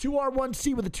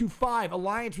 2R1C with a 2-5,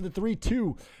 Alliance with a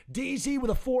 3-2, DZ with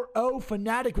a 4-0,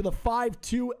 FNATIC with a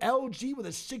 5-2, LG with a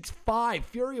 6-5,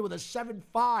 FURIA with a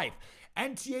 7-5,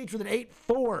 NTH with an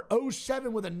 8-4,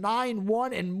 07 with a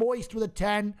 9-1, and Moist with a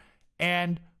 10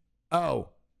 and 0.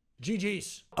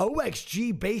 GG's.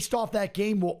 OXG, based off that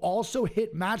game, will also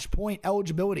hit match point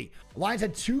eligibility. Alliance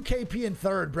had 2 KP in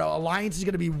third, bro. Alliance is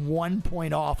going to be 1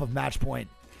 point off of match point.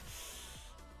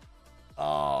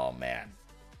 Oh, man.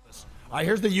 All right,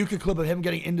 here's the Yuka clip of him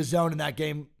getting into zone in that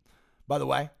game, by the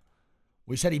way.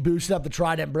 We said he boosted up the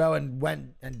Trident, bro, and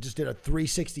went and just did a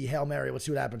 360 Hail Mary. Let's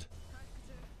see what happens.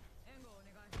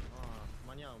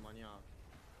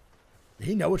 Did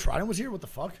he know what Trident was here? What the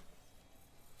fuck?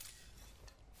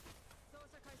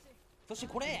 そして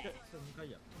これ真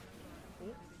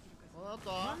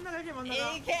ん中行け真ん中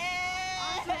いけー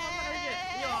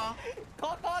いいよこ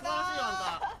こだー素晴らしいよあん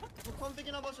た完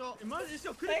璧な場所マジ一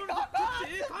緒クリボル完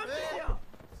璧や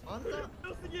あんた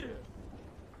強すぎる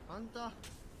あんた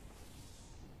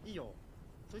いいよ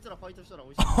そいつらファイトしたら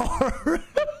美味しい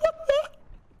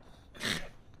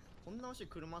こんな美味しい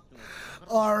車っての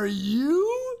Are you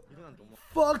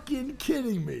fucking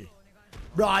kidding me?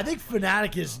 Bro, I think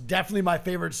FNATIC is definitely my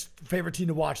favorite team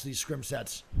to watch these scrim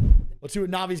sets. Let's see what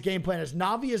Navi's game plan is.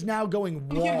 Navi is now going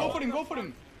wall. Here, go for him, go for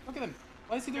him. Look at him.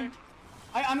 What is he doing?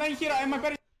 I'm not here, I'm my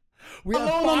better. We have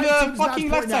alone on 5 the fucking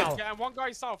left now. side. Yeah, and one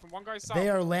guy south and one guy south. They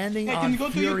are landing Hey, can on you go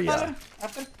to your FURIA. father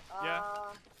after? Yeah.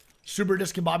 Super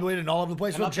discombobulated and all over the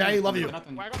place. Well, Jay, love you.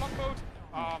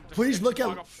 Please look at.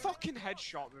 I got fucking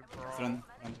headshot with, bro. Run.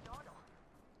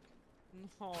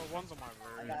 No, one's on my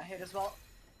room. I got hit as well.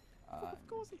 Of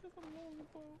course he has a long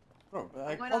ball. Bro,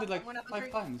 I called it like 5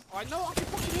 times. I know, I can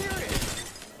fucking hear it.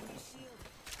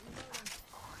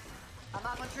 I'm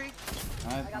out my tree.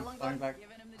 Alright, I got I'm long falling gun. back.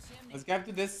 Let's grab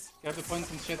to this. Grab the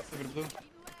points and shit over the blue.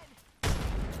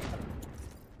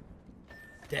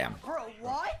 Damn. Bro,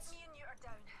 what?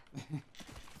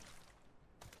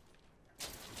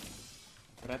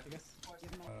 Right, I guess.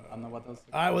 I don't know what else.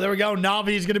 All right, well, there we go. Navi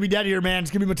is going to be dead here, man.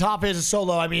 It's going to be Matafe as a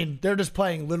solo. I mean, they're just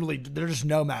playing literally, they're just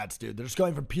nomads, dude. They're just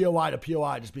going from POI to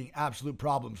POI, just being absolute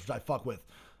problems, which I fuck with.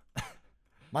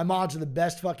 My mods are the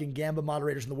best fucking Gamba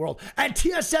moderators in the world. And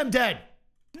TSM dead.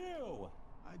 No,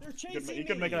 they're chasing he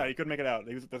couldn't make it out. He couldn't make it out.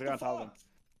 He was on top of him.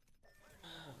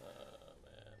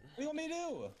 What do you want me to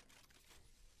do?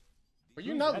 Are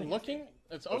you not looking?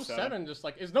 It's 07, just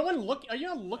like, is no one look? Are you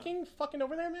not looking fucking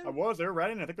over there, man? I was. They were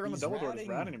ratting. I think they're on the double door just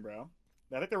ratting him, bro.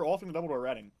 I think they were all through the double door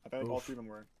ratting. I think all 3 of them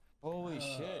were. Holy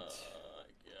shit.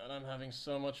 God, I'm having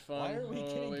so much fun. Why are we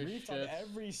getting Holy griefed on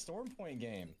every Stormpoint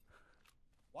game?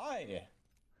 Why?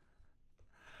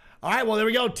 All right, well, there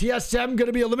we go. TSM going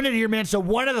to be eliminated here, man. So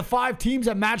 1 of the 5 teams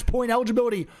at match point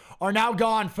eligibility are now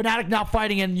gone. FNATIC now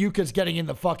fighting, and Yuka's getting in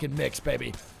the fucking mix,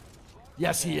 baby.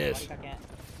 Yes, he is.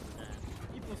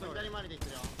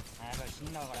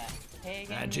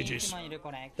 And GG's.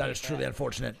 That is truly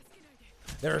unfortunate.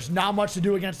 There is not much to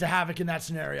do against a Havoc in that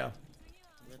scenario.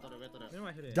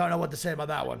 Don't know what to say about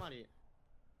that one.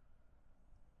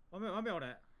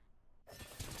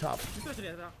 Tough.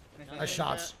 Nice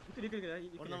shots.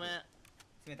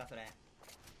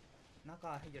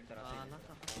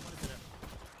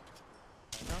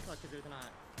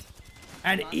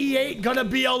 And E8 gonna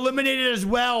be eliminated as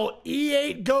well.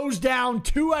 E8 goes down.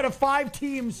 2 out of 5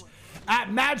 teams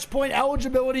at match point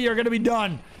eligibility are gonna be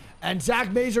done. And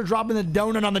Zachmazer dropping the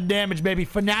donut on the damage, baby.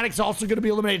 FNATIC's also gonna be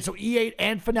eliminated. So E8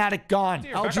 and FNATIC gone.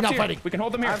 LG now fighting. We can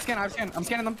hold them here. I'm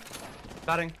scanning them.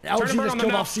 Batting. LG just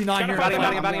killed off C9 here. Batting.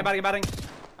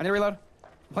 I need to reload.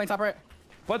 Playing top right.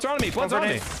 Blood's on me. Blood's on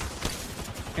me.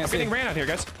 I'm getting ran out here,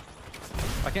 guys.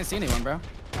 I can't see anyone, bro.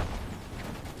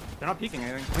 They're not peeking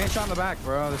anything. We ain't shot in the back,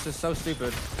 bro. This is so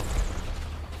stupid.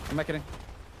 I'm not kidding.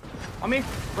 On me.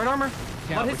 Red armor.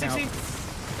 Blood hit CC.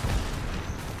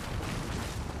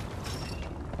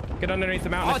 Get underneath the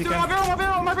mountain if you can.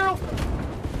 My barrel.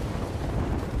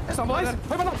 It's on, boys.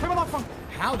 Play my lock.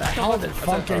 How the hell did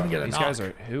Funk even get a These knock? guys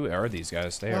are, who are these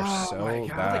guys? They are so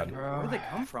bad. Where did they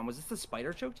come from? Was this the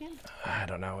spider choke team? I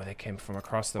don't know where they came from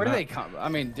across the Where map. did they come? I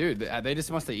mean, dude, they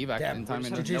just must have evac in time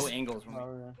and no angles.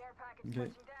 Okay.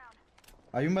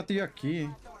 Hay un batillo aquí.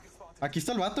 Aquí está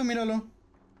el vato, míralo.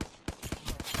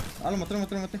 Ah, lo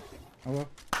maté. Oh, well.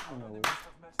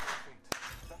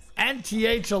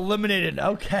 NTH eliminated.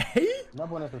 Okay. That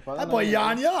boy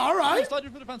Yanya. All right.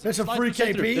 There's some free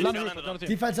KP.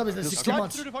 Defense up is the 6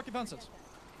 months.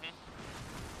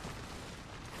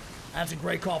 That's a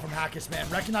great call from Hackus, man.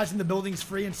 Recognizing the building's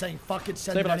free and saying, fuck it,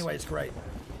 send it anyway is great.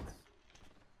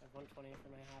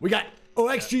 We got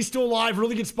OXG still alive,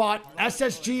 really good spot.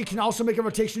 SSG can also make a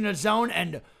rotation in a zone,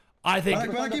 and I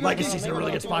think Legacy's in a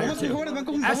really good spot here, too.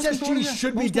 SSG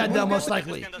should be dead, though, most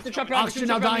likely. Oxygen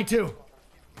now dying, too.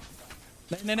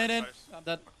 I'm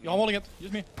dead. I'm holding it.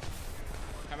 Use me.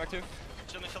 Come back too.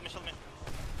 Shield me, shield me, shield me.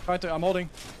 Right, I'm holding.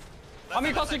 I'm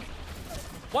in caustic.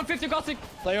 150 caustic.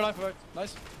 Play your life away.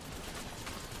 Nice.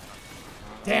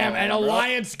 Damn, and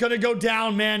Alliance gonna go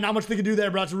down, man. Not much they can do there,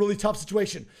 bro. It's a really tough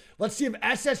situation. Let's see if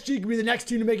SSG can be the next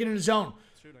team to make it in a zone.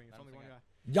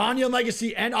 Yanya,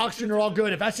 Legacy, and Oxygen are all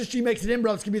good. If SSG makes it in,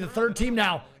 bro, it's gonna be the third team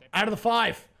now out of the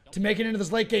 5 to make it into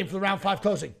this late game for the round 5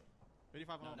 closing.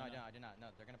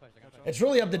 It's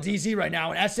really up to DZ right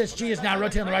now, and SSG is now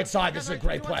rotating on the right side. This is a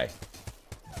great play.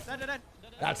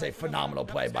 That's a phenomenal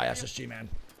play by SSG, man.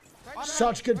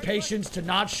 Such good patience to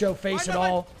not show face at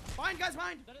all. Fine, guys,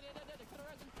 fine.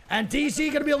 And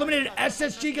DZ gonna be eliminated.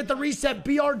 SSG get the reset.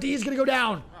 BRD is gonna go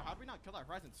down.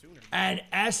 And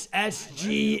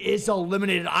SSG is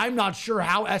eliminated. I'm not sure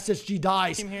how SSG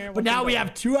dies. But now we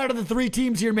have 2 out of the 3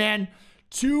 teams here, man.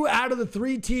 2 out of the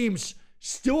 3 teams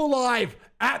still alive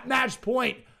at match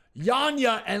point.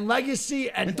 Yanya and Legacy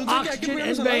and Oxygen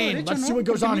in vain. Let's see what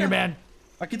goes on here, man.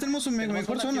 Aquí tenemos un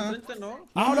mejor zona.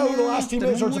 I don't know who the last team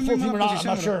is, or it's a full team or not. I'm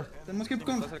not sure.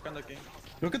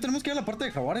 Creo que tenemos que ir a la parte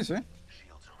de Jaguares,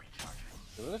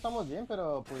 Creo que estamos bien,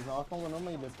 pero pues nada más pongo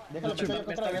nombre y déjalo que yo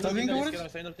contra la ¿Estás bien,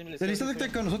 Jaguares? Deslístate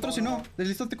con nosotros si no.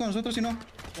 Deslístate con nosotros si no.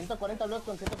 140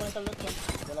 Bloodstone, 140 Bloodstone.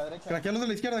 De la derecha. Craquealos de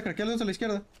la izquierda, craquealos de la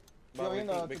izquierda. Sigo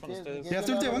viendo.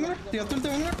 ¿Tiraste ulti de Bangalore? ¿Tiraste ulti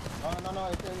de Bangalore? No,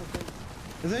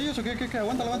 ¿Es de ellos o qué?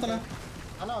 Aguántala, aguántala.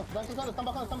 Ah, no, están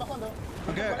bajando.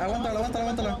 Ok,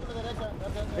 aguántala.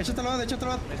 Échatela,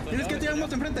 échatela. Tienes que tirar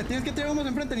unos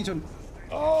enfrente, Nixon.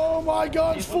 Oh my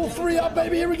god, it's full 3 up,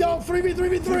 baby. Here we go.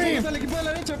 3v3v3. Full focus al equipo de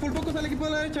la derecha, full focus al equipo de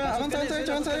la derecha. Avanza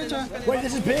derecha. Wait,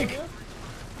 this is big.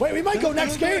 Wait, we might go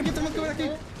next game. Tenemos que ver aquí.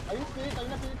 Hay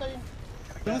una pirita ahí.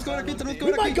 Tenemos que ver aquí.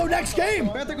 We might go next game.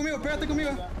 Pégate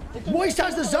conmigo. Moist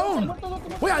has the zone.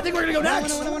 Wait, I think we're gonna go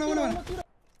next. Bueno.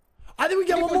 I think we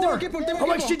get one more. Oh,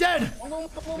 wait, she dead.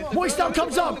 Moist now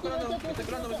comes up.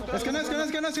 Escanea.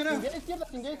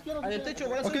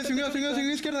 Ok,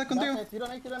 swing izquierda contigo.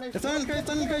 Está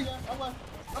en el Kai.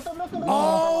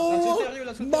 Oh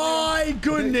my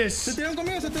goodness. Se tiraron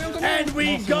conmigo. And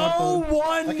we go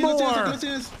one more.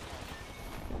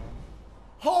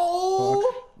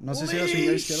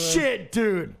 Holy shit,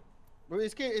 dude.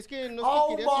 Es que no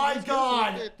oh my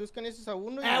god!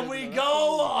 And we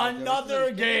go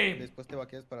another game!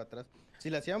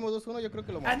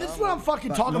 And this is what I'm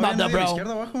fucking talking about, though,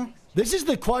 bro. This is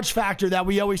the clutch factor that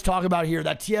we always talk about here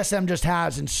that TSM just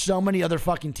has and so many other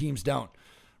fucking teams don't.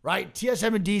 Right?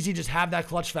 TSM and DZ just have that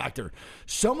clutch factor.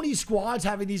 So many squads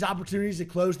having these opportunities to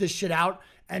close this shit out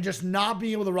and just not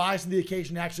being able to rise to the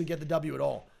occasion to actually get the W at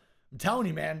all. I'm telling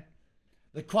you, man.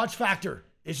 The clutch factor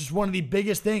is just one of the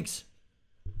biggest things.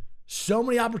 So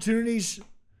many opportunities,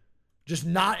 just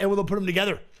not able to put them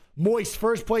together. Moist,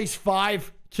 first place,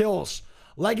 5 kills.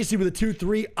 Legacy with a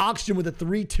 2-3. Oxygen with a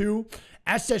 3-2.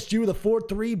 SSG with a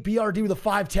 4-3. BRD with a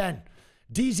 5-10.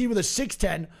 DZ with a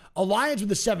 6-10. Alliance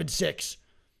with a 7-6.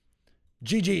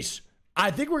 GG's. I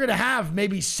think we're going to have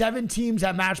maybe 7 teams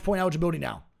at match point eligibility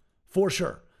now. For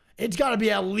sure. It's got to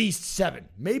be at least 7.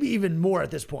 Maybe even more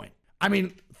at this point. I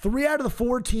mean, 3 out of the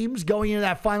 4 teams going into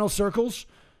that final circles,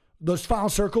 those final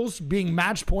circles being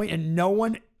match point and no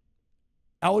one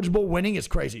eligible winning is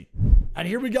crazy. And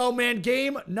here we go, man.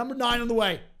 Game number 9 on the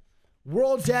way.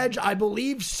 World's Edge, I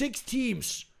believe 6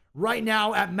 teams right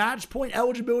now at match point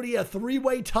eligibility, a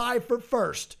 3-way tie for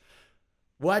first.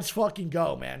 Let's fucking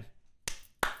go, man.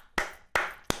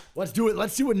 Let's do it.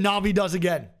 Let's see what Navi does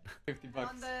again. $50.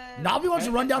 Navi wants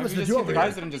to run down this duo over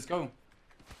guys here. and just go.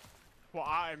 What,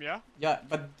 I'm, yeah? Yeah,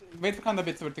 but wait for Kanda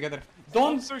bits so we're together.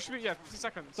 Don't... So should we, yeah, 50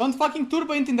 seconds. Don't fucking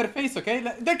turbo into in their face, okay?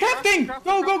 They're crafting!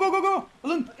 Go!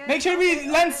 Balloon, okay, make sure we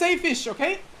land safe-ish,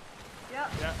 okay? Yeah.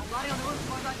 I'm landing on the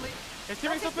roof, exactly. His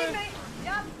teammate's up there.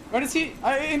 Yeah. Where is he?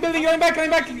 In building, going back.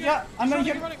 Yeah, I'm not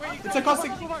here. It's a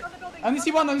caustic. I only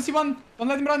see one. Don't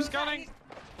let him run. Scanning.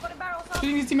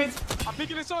 Shooting his teammates. I'm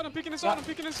peeking inside.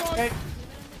 Okay.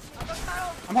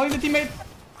 I'm holding the teammate.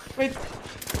 Wait.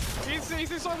 He's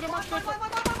inside with a match.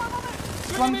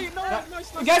 One. Yeah.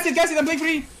 Gas it. I'm playing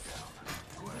free.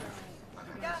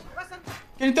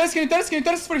 Can you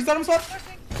test for his arm swap?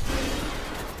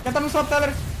 Get arm swap,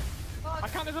 Tyler. I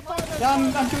can't, there's a boat there. Yeah,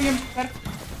 I'm killing him. There.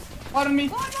 Pardon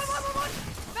me.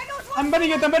 I'm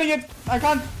burning it. I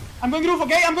can't. I'm going roof,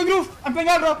 okay? I'm playing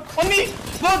aggro. On me.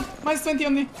 Blood. -20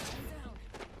 on me.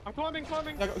 I'm climbing.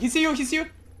 He see you.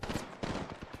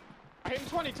 I hit him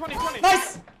 20.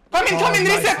 Nice! Come in,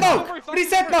 reset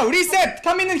now! Reset!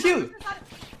 Come in and heal!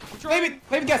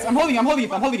 Maybe guess. I'm holding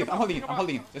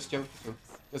it. Just chill.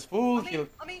 Just full heal.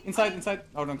 Inside.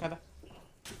 Oh, no, kinda.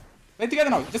 Play together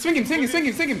now. Just swing him.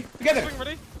 Together.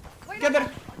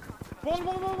 Together. One.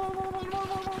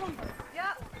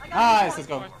 Yeah, Nice, let's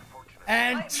go.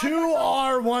 And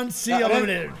 2R1C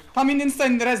eliminated. Come in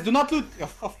inside the rest. Do not loot.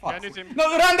 Oh, fuck.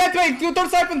 No, run that way.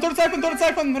 Towards siphon.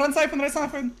 Run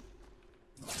siphon.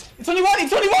 It's only one!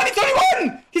 He's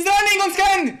running on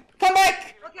scan! Come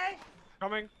back! Okay.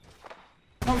 Coming.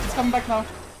 No, he's coming back now.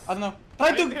 I don't know.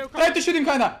 Try to shoot him,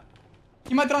 kinda.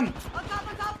 He might run. On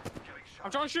top.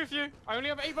 I'm trying to shoot you. I only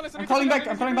have 8 bullets. I'm calling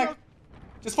back.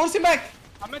 Just force him back.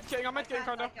 I'm medkitting,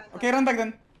 kinda. Okay, run back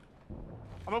then.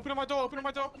 I'm opening my door.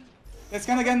 Let's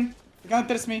scan again. You're gonna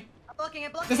test me. I'm blocking.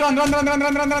 Just run.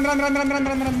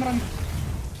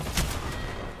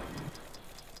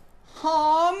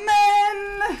 Oh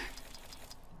man!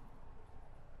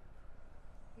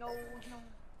 No.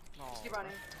 Just keep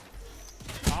running.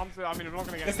 I mean, I'm not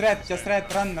gonna get Just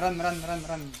red. Run.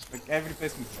 Like every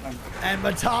placement. Run. And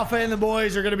Matafa and the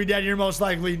boys are going to be dead here most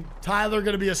likely. Tyler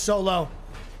going to be a solo.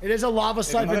 It is a lava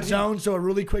siphon zone, so a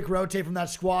really quick rotate from that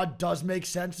squad does make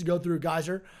sense to go through a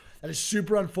geyser. That is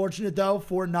super unfortunate, though,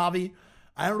 for Navi.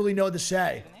 I don't really know what to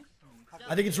say.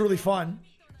 I think it's really fun.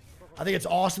 I think it's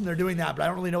awesome they're doing that, but I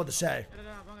don't really know what to say.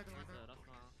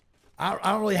 I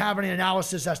don't really have any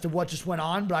analysis as to what just went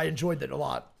on, but I enjoyed it a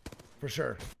lot, for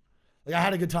sure. Like, I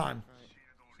had a good time.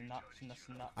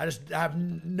 I just have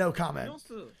no comment.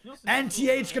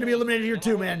 NTH going to be eliminated here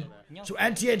too, man. So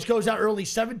NTH goes out early.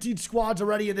 17 squads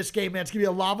already in this game, man. It's going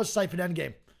to be a lava siphon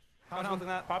endgame.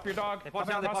 Pop your dog. Pop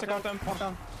down.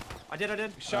 I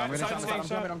did. Shot.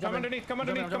 Come underneath. Play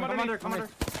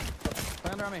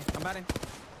under on me. I'm batting.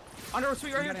 Under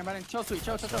sweet right here. I'm batting. Chill, sweet.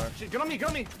 Chill. Get on me.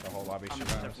 The whole lobby should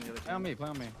Play on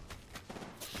me.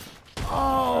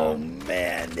 Oh,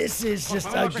 man. This is just,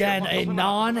 again, a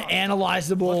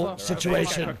non-analyzable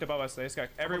situation. Cooked above us.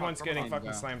 Everyone's getting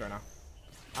fucking slammed right now.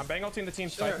 I'm bang ulting the team.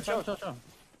 Chill. I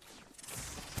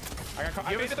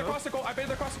baited the cross-sickle.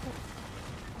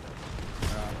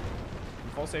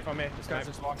 Full safe on me. This guy's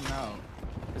just walking out.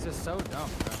 This is so dumb,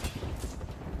 bro.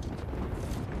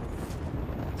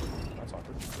 That's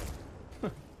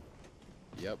awkward.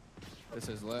 Yep. This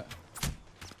is lit.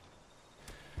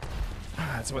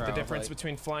 That's what the difference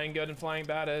between flying good and flying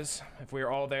bad is. If we are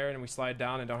all there and we slide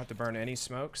down and don't have to burn any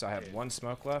smokes, I have one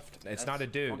smoke left. It's not a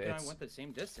dude. It's I went the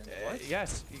same distance. What?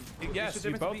 Yes,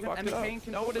 we both fucked it up.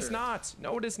 No, it is not.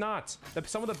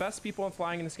 Some of the best people in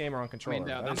flying in this game are on controller. I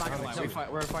mean, I'm not gonna lie.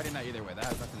 We're fighting that either way. That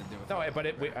has nothing to do with it.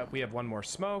 No, but we have one more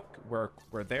smoke.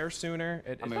 We're there sooner.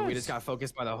 I mean, we just got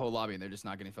focused by the whole lobby, and they're just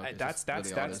not getting focused.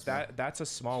 That's a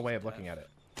small way of looking at it.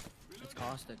 It's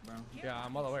caustic, bro. Yeah,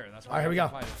 I'm well aware. That's why. All right, here we go.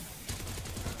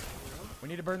 We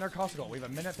need to burn their caustic. We have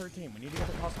a minute 13. We need to get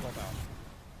the caustic out.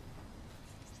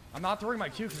 I'm not throwing my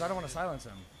Q because I don't want to silence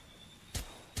him.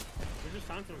 We're just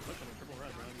time to push on a triple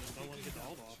red, bro. You don't want to get the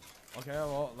ult off. Okay,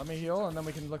 well, let me heal and then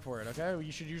we can look for it, okay?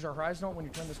 You should use our horizon ult when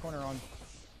you turn this corner on.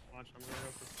 Watch, I'm gonna go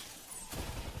for...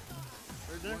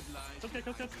 Right there. It's okay,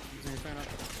 go. Using your fan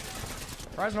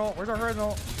up. Horizon ult. Where's our horizon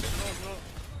ult?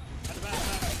 At the back.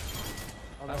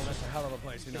 Oh, that's a hell of a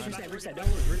place, you know. Reset, don't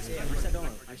lose. Reset, don't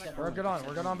lose. We're good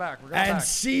on back. And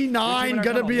C9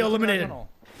 gonna be eliminated.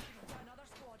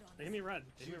 They hit me red.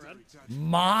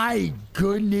 My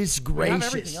goodness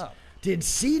gracious. Did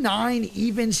C9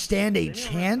 even stand a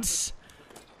chance?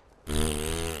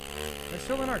 They're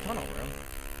still in our tunnel, bro.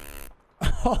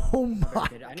 Oh my.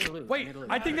 Wait,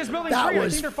 I think this building's that free.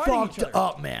 was fucked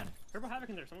up, man.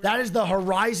 That is the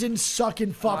horizon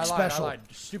sucking fuck special. I lied.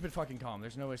 Stupid fucking calm.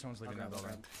 There's no way someone's leaving that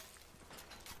building.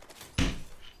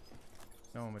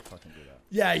 No one would fucking do that.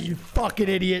 Yeah, you fucking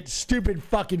idiot. Stupid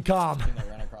fucking calm.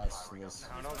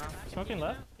 Smoking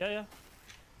left? Yeah.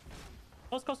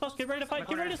 Close. Get ready to fight.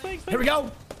 Get ready to swing. Here we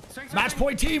go. Match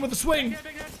point team with the swing.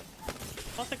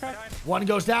 One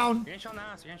goes down.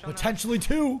 Potentially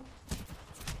two.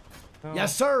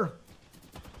 Yes, sir.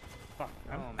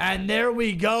 And there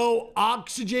we go.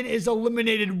 Oxygen is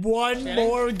eliminated. One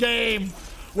more game.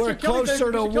 We're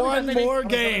closer to one more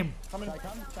game.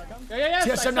 Yeah.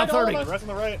 TSM now 30. Rest on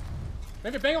the right.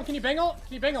 Maybe bangle. Can you bangle?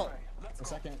 A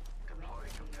second.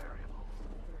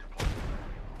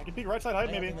 I can peek right side height,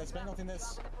 maybe.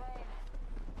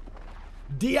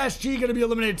 DSG gonna be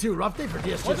eliminated too. Rough day for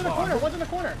DSG. One's in the corner.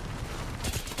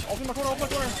 Open my corner.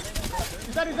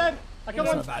 He's dead. I killed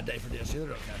one. It's not a bad day for DSG.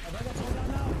 They're okay.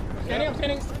 I'm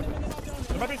standing.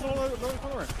 There might be someone in the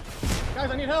corner. Guys,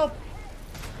 I need help.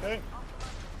 Okay.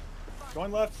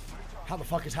 Going left. How the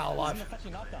fuck is Hal alive?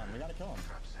 We gotta kill him.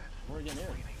 We're getting near.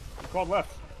 Called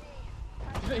left.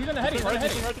 He's in the heading. Right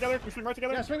together. We swing right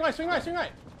together. Yeah, swing right. Swing right.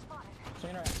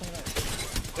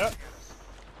 Yep.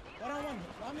 One.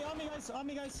 On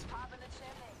me, guys.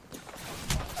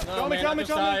 Kill me.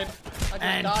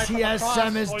 And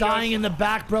TSM is dying in the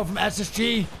back, bro, from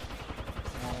SSG.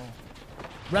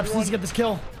 Reps needs to get this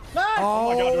kill.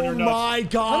 Oh my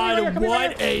god,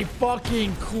 what a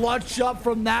fucking clutch up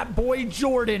from that boy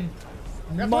Jordan.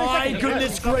 My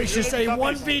goodness gracious, a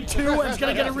 1v2 and it's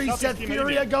gonna get a reset.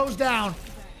 FURIA goes down.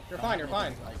 You're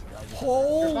fine.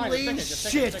 Holy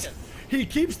shit. He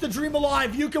keeps the dream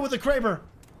alive. Yuka with the Kraber.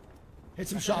 Hit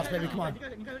some shots, baby, come on.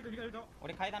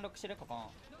 俺階段ロックしてるこ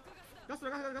こガス見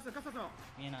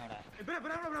えない俺ブ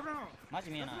ラマ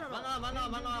ジ見えないマ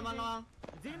ナ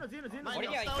ゼーノ俺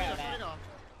には一回俺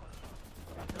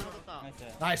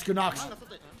ナイス、good knocks.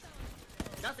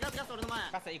 ガス俺の前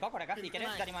ガス行こうこれガスいける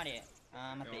左回り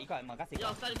待って行こうガス行こ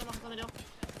う2人とも挟めるよ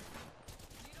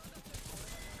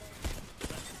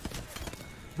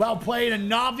Well played, and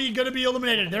NAVI gonna be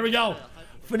eliminated. There we go.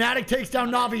 FNATIC takes down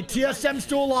NAVI. TSM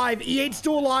still alive. E8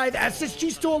 still alive.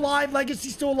 SSG still alive. Legacy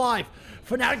still alive.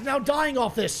 FNATIC now dying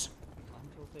off this.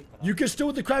 Yuka still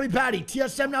with the Krabby Patty.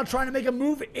 TSM now trying to make a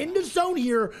move into zone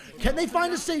here. Can they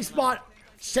find a safe spot?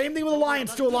 Same thing with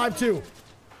Alliance still alive too.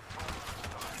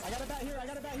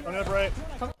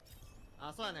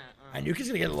 And Yuka's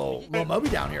gonna get a little Moby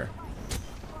down here.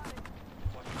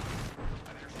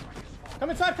 Come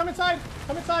inside.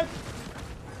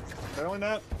 They're only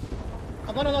that.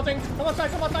 I'm on nothing. Come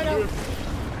outside now.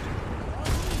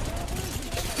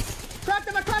 Crack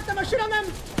them, I shoot on them.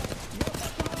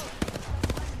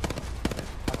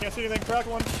 I can't see anything. Crack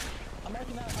one.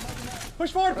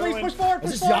 Push forward, please. Push forward.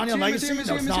 Is this Yanni on Legacy?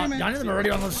 No, it's not. Yanni and them are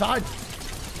already on the other side.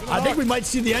 I think we might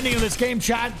see the ending of this game,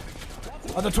 chat.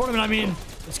 Of the tournament, I mean.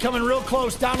 It's coming real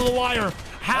close, down to the wire.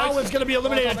 Hal is going to be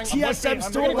eliminated. TSM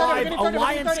still alive.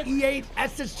 Alliance, E8,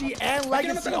 SSG, and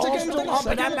Legacy all still up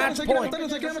at that match point.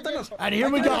 And here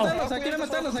we go.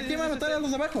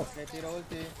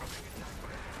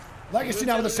 Legacy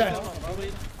now with the set.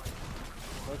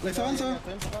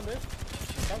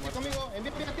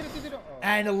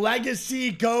 And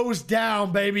Legacy goes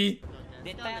down, baby.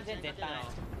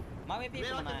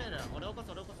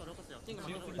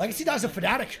 Legacy dies a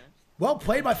FNATIC. Well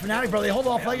played by FNATIC, bro. They hold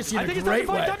off Legacy in a great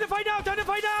way. Time to fight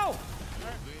now!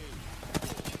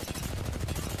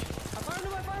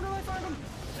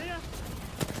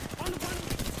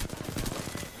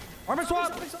 Armor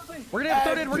swap! We're gonna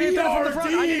get from the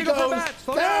front. I need to go from back.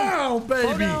 Slow down,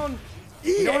 baby.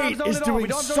 E8 is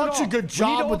doing such a good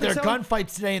job with their gunfight.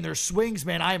 gunfights today and their swings,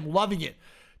 man. I am loving it.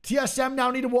 TSM now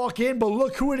need to walk in, but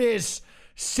look who it is.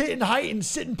 Sitting heightened,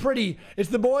 sitting pretty. It's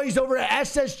the boys over at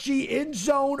SSG in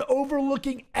zone,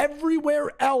 overlooking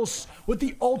everywhere else with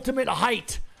the ultimate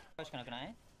height.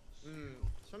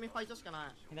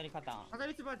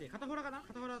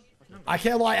 I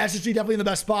can't lie, SSG definitely in the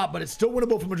best spot, but it's still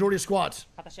winnable for majority of squads.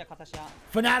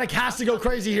 FNATIC has to go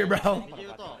crazy here, bro.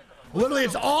 Literally,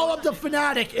 it's all up to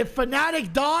FNATIC. If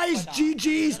FNATIC dies,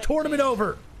 GG's, tournament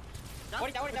over.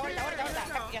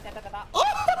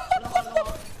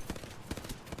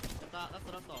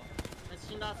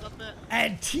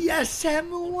 And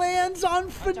TSM lands on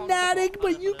FNATIC,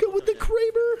 but Yuka with the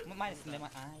Kraber.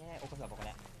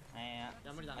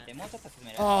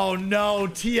 Oh no,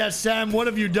 TSM, what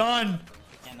have you done?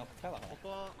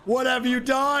 What have you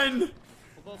done?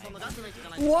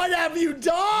 What have you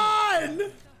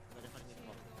done?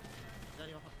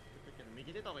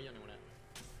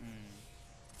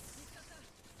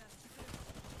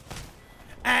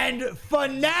 And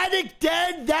FNATIC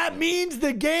dead, that means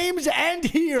the games end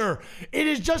here. It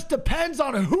is just depends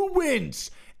on who wins.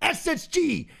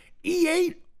 SSG,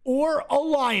 E8, or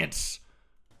Alliance.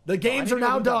 The games are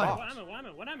now done.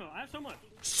 What ammo? I have so much.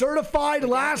 Certified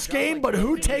last game, but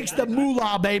who takes the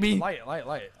moolah, baby?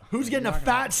 Light. Who's getting a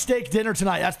fat steak dinner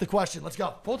tonight? That's the question. Let's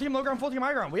go. Full team low ground, full team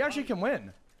high ground. We actually can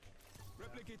win.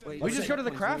 We just go to the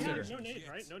craft No leader. nades,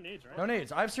 right? No nades, right? No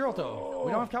nades. I have Cyril though.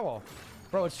 We don't have catwall.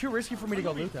 Bro, it's too risky for me to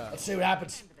go loot that. Let's see what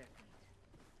happens.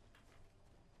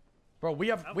 Bro, we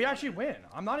actually win.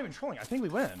 I'm not even trolling. I think we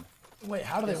win. Wait,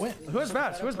 how do they win? Who has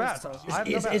bats? I have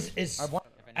no bats. Is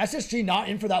SSG not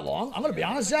in for that long? I'm gonna be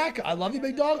honest, Zach. I love you,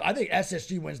 big dog. I think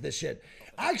SSG wins this shit.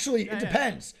 Actually, it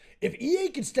depends. If EA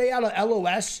can stay out of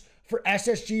LOS for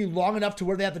SSG long enough to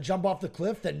where they have to jump off the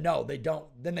cliff, then no, they don't.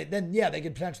 Then yeah, they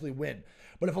could potentially win.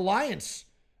 But if Alliance,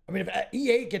 I mean, if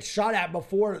E8 gets shot at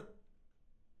before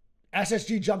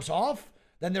SSG jumps off,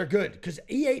 then they're good. Because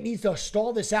E8 needs to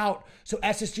stall this out so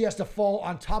SSG has to fall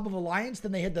on top of Alliance,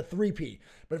 then they hit the 3P.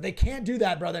 But if they can't do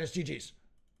that, bro, then it's GG's.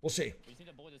 We'll see. We just need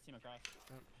to bully this team across.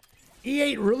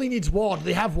 E8 really needs wall. Do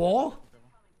they have wall?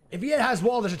 If E8 has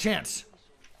wall, there's a chance.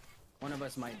 One of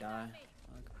us might die.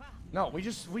 No,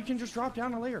 we can just drop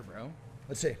down a layer, bro.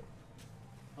 Let's see.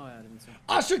 Oh yeah, I didn't see.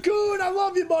 Ashikun, I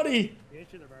love you, buddy.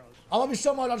 I love you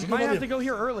so much. You might have to go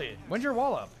here early. When's your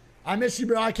wall up? I miss you,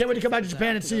 bro. I can't wait to come back to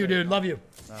Japan and see you, dude. Love you.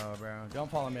 Oh, bro.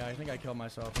 Don't follow me. I think I killed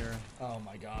myself here. Oh,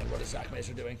 my God. What is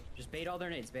Zachmazer doing? Just bait all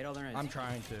their nades. Bait all their nades. I'm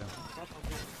trying to.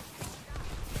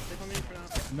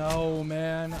 No,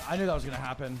 man. I knew that was going to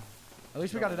happen. At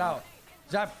least we got it out.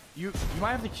 Zap, you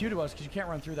might have to queue to us because you can't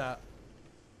run through that.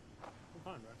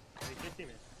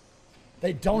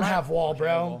 They don't have wall,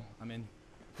 bro. I mean,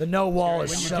 the no wall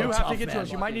is so tough, when you do have to get man. to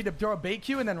us, you might need to throw a bait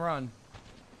queue and then run.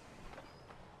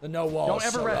 The no wall Don't is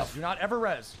ever so res. rough. Do not ever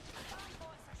res.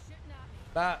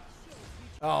 That.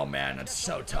 Oh, man. That's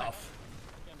so tough.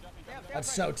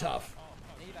 That's so tough.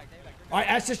 All right,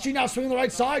 SSG now swinging the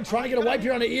right side, trying to get a wipe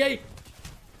here on the E8.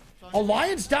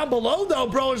 Alliance down below, though,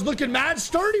 bro, is looking mad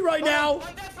sturdy right now.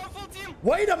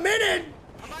 Wait a minute.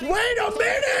 Wait a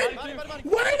minute.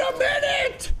 Wait a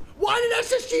minute. Why did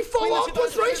SSG fall off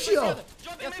plus ratio?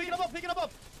 Yes, pick it up, pick it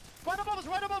up. Right above us,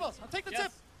 right above us. I'll take the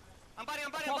tip. I'm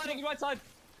biting. Right side.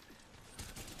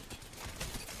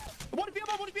 One to be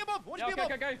above, one to be above, one to be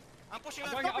above. Okay. I'm pushing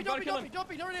I'm up. going to kill him.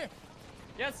 Jumping, over there.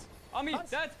 Yes. On me,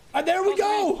 dead. And there we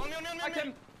go.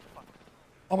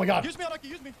 Oh my God. Use me, Unlucky,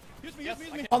 use me. Use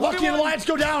me. Unlucky and Alliance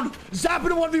go down. Zap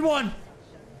into 1v1. You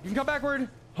can come backward.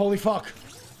 Holy fuck.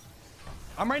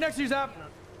 I'm right next to you, Zap.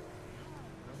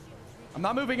 I'm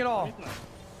not moving at all.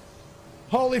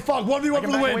 Holy fuck. 1v1 for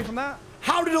the win. Away from that.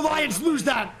 How did Alliance lose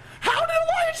that? How did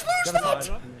Alliance lose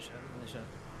that?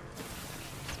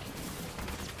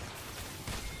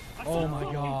 Oh my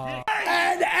God.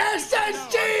 And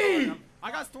SSG!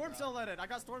 I got Storm silhouetted.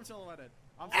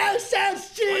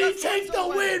 SSG take the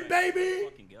win, baby!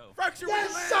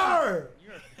 Yes, sir!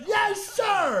 Yes,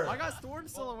 sir! I got Storm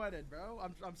silhouetted, bro.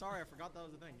 I'm sorry, I forgot that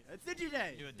was a thing. It's Digi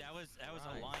Day. Dude, that was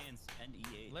Alliance and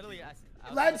E8. Literally,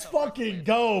 Let's fucking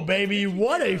go, baby.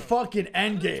 What a fucking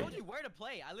end I game. told you where to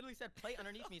play. I literally said play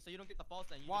underneath me so you don't get the false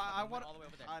thing. I want all the way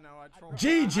over there. I know, I trolled.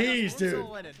 GG's, dude.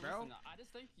 Bro. I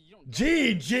just think you don't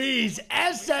GG's.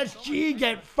 SSG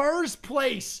get first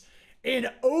place in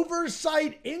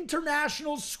Oversight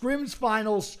International Scrims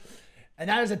Finals. And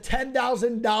that is a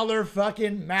 $10,000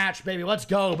 fucking match, baby. Let's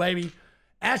go, baby.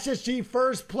 SSG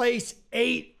first place,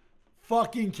 8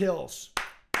 fucking kills.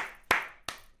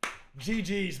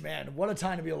 GG's, man. What a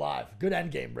time to be alive. Good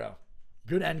end game, bro.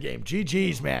 Good end game.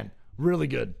 GG's, man. Really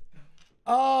good.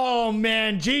 Oh,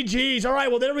 man. GG's. All right,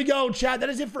 well, there we go, chat. That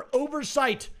is it for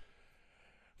Oversight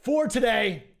for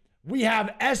today. We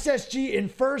have SSG in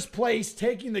first place,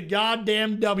 taking the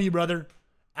goddamn W, brother.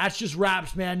 That's just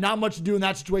raps, man. Not much to do in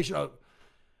that situation. Oh,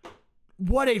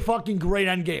 what a fucking great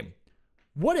end game.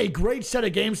 What a great set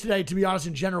of games today, to be honest,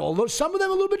 in general. Some of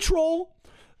them a little bit troll.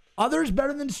 Others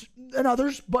better than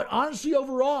others. But honestly,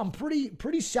 overall, I'm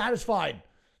pretty satisfied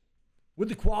with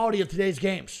the quality of today's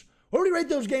games. What do we rate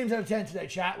those games out of 10 today,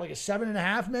 chat? Like a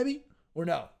 7.5, maybe? Or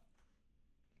no?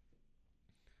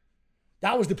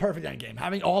 That was the perfect end game.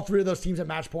 Having all 3 of those teams at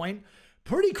match point.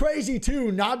 Pretty crazy,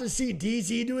 too, not to see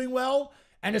DZ doing well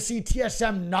and to see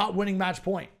TSM not winning match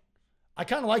point. I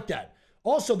kind of like that.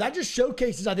 Also, that just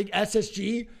showcases, I think,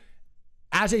 SSG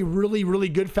as a really, really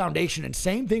good foundation. And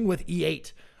same thing with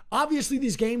E8. Obviously,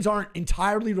 these games aren't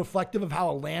entirely reflective of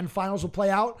how a LAN finals will play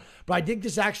out, but I think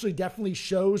this actually definitely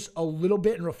shows a little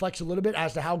bit and reflects a little bit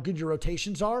as to how good your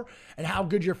rotations are and how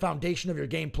good your foundation of your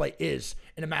gameplay is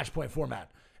in a match point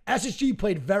format. SSG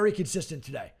played very consistent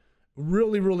today.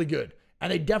 Really, really good.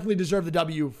 And they definitely deserve the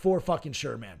W for fucking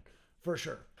sure, man. For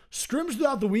sure. Scrims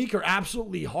throughout the week are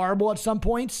absolutely horrible at some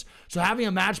points. So having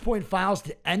a match point finals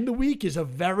to end the week is a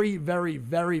very, very,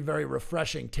 very, very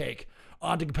refreshing take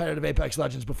onto competitive Apex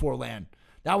Legends before LAN.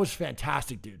 That was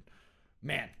fantastic, dude.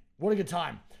 Man, what a good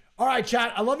time. All right,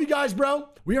 chat. I love you guys, bro.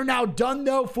 We are now done,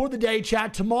 though, for the day,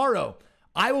 chat. Tomorrow,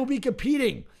 I will be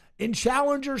competing in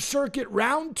Challenger Circuit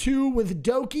Round 2 with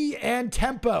Doki and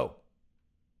Tempo.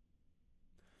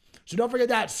 So don't forget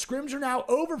that. Scrims are now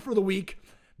over for the week,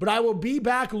 but I will be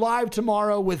back live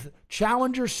tomorrow with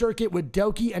Challenger Circuit with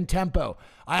Doki and Tempo.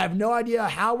 I have no idea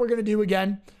how we're going to do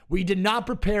again. We did not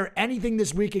prepare anything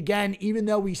this week again, even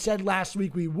though we said last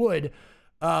week we would.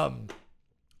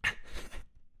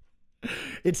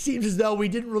 It seems as though we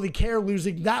didn't really care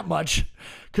losing that much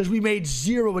because we made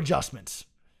 0 adjustments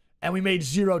and we made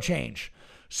 0 change.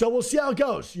 So we'll see how it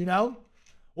goes, you know?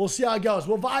 We'll see how it goes.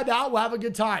 We'll vibe out. We'll have a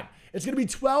good time. It's going to be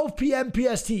 12 p.m.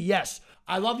 PST. Yes.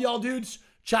 I love y'all, dudes.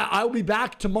 Chat, I will be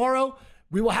back tomorrow.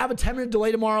 We will have a 10-minute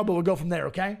delay tomorrow, but we'll go from there,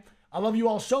 okay? I love you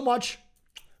all so much.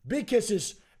 Big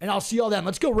kisses, and I'll see y'all then.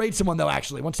 Let's go raid someone, though,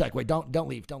 actually. One sec. Wait, don't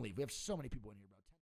leave. Don't leave. We have so many people in here.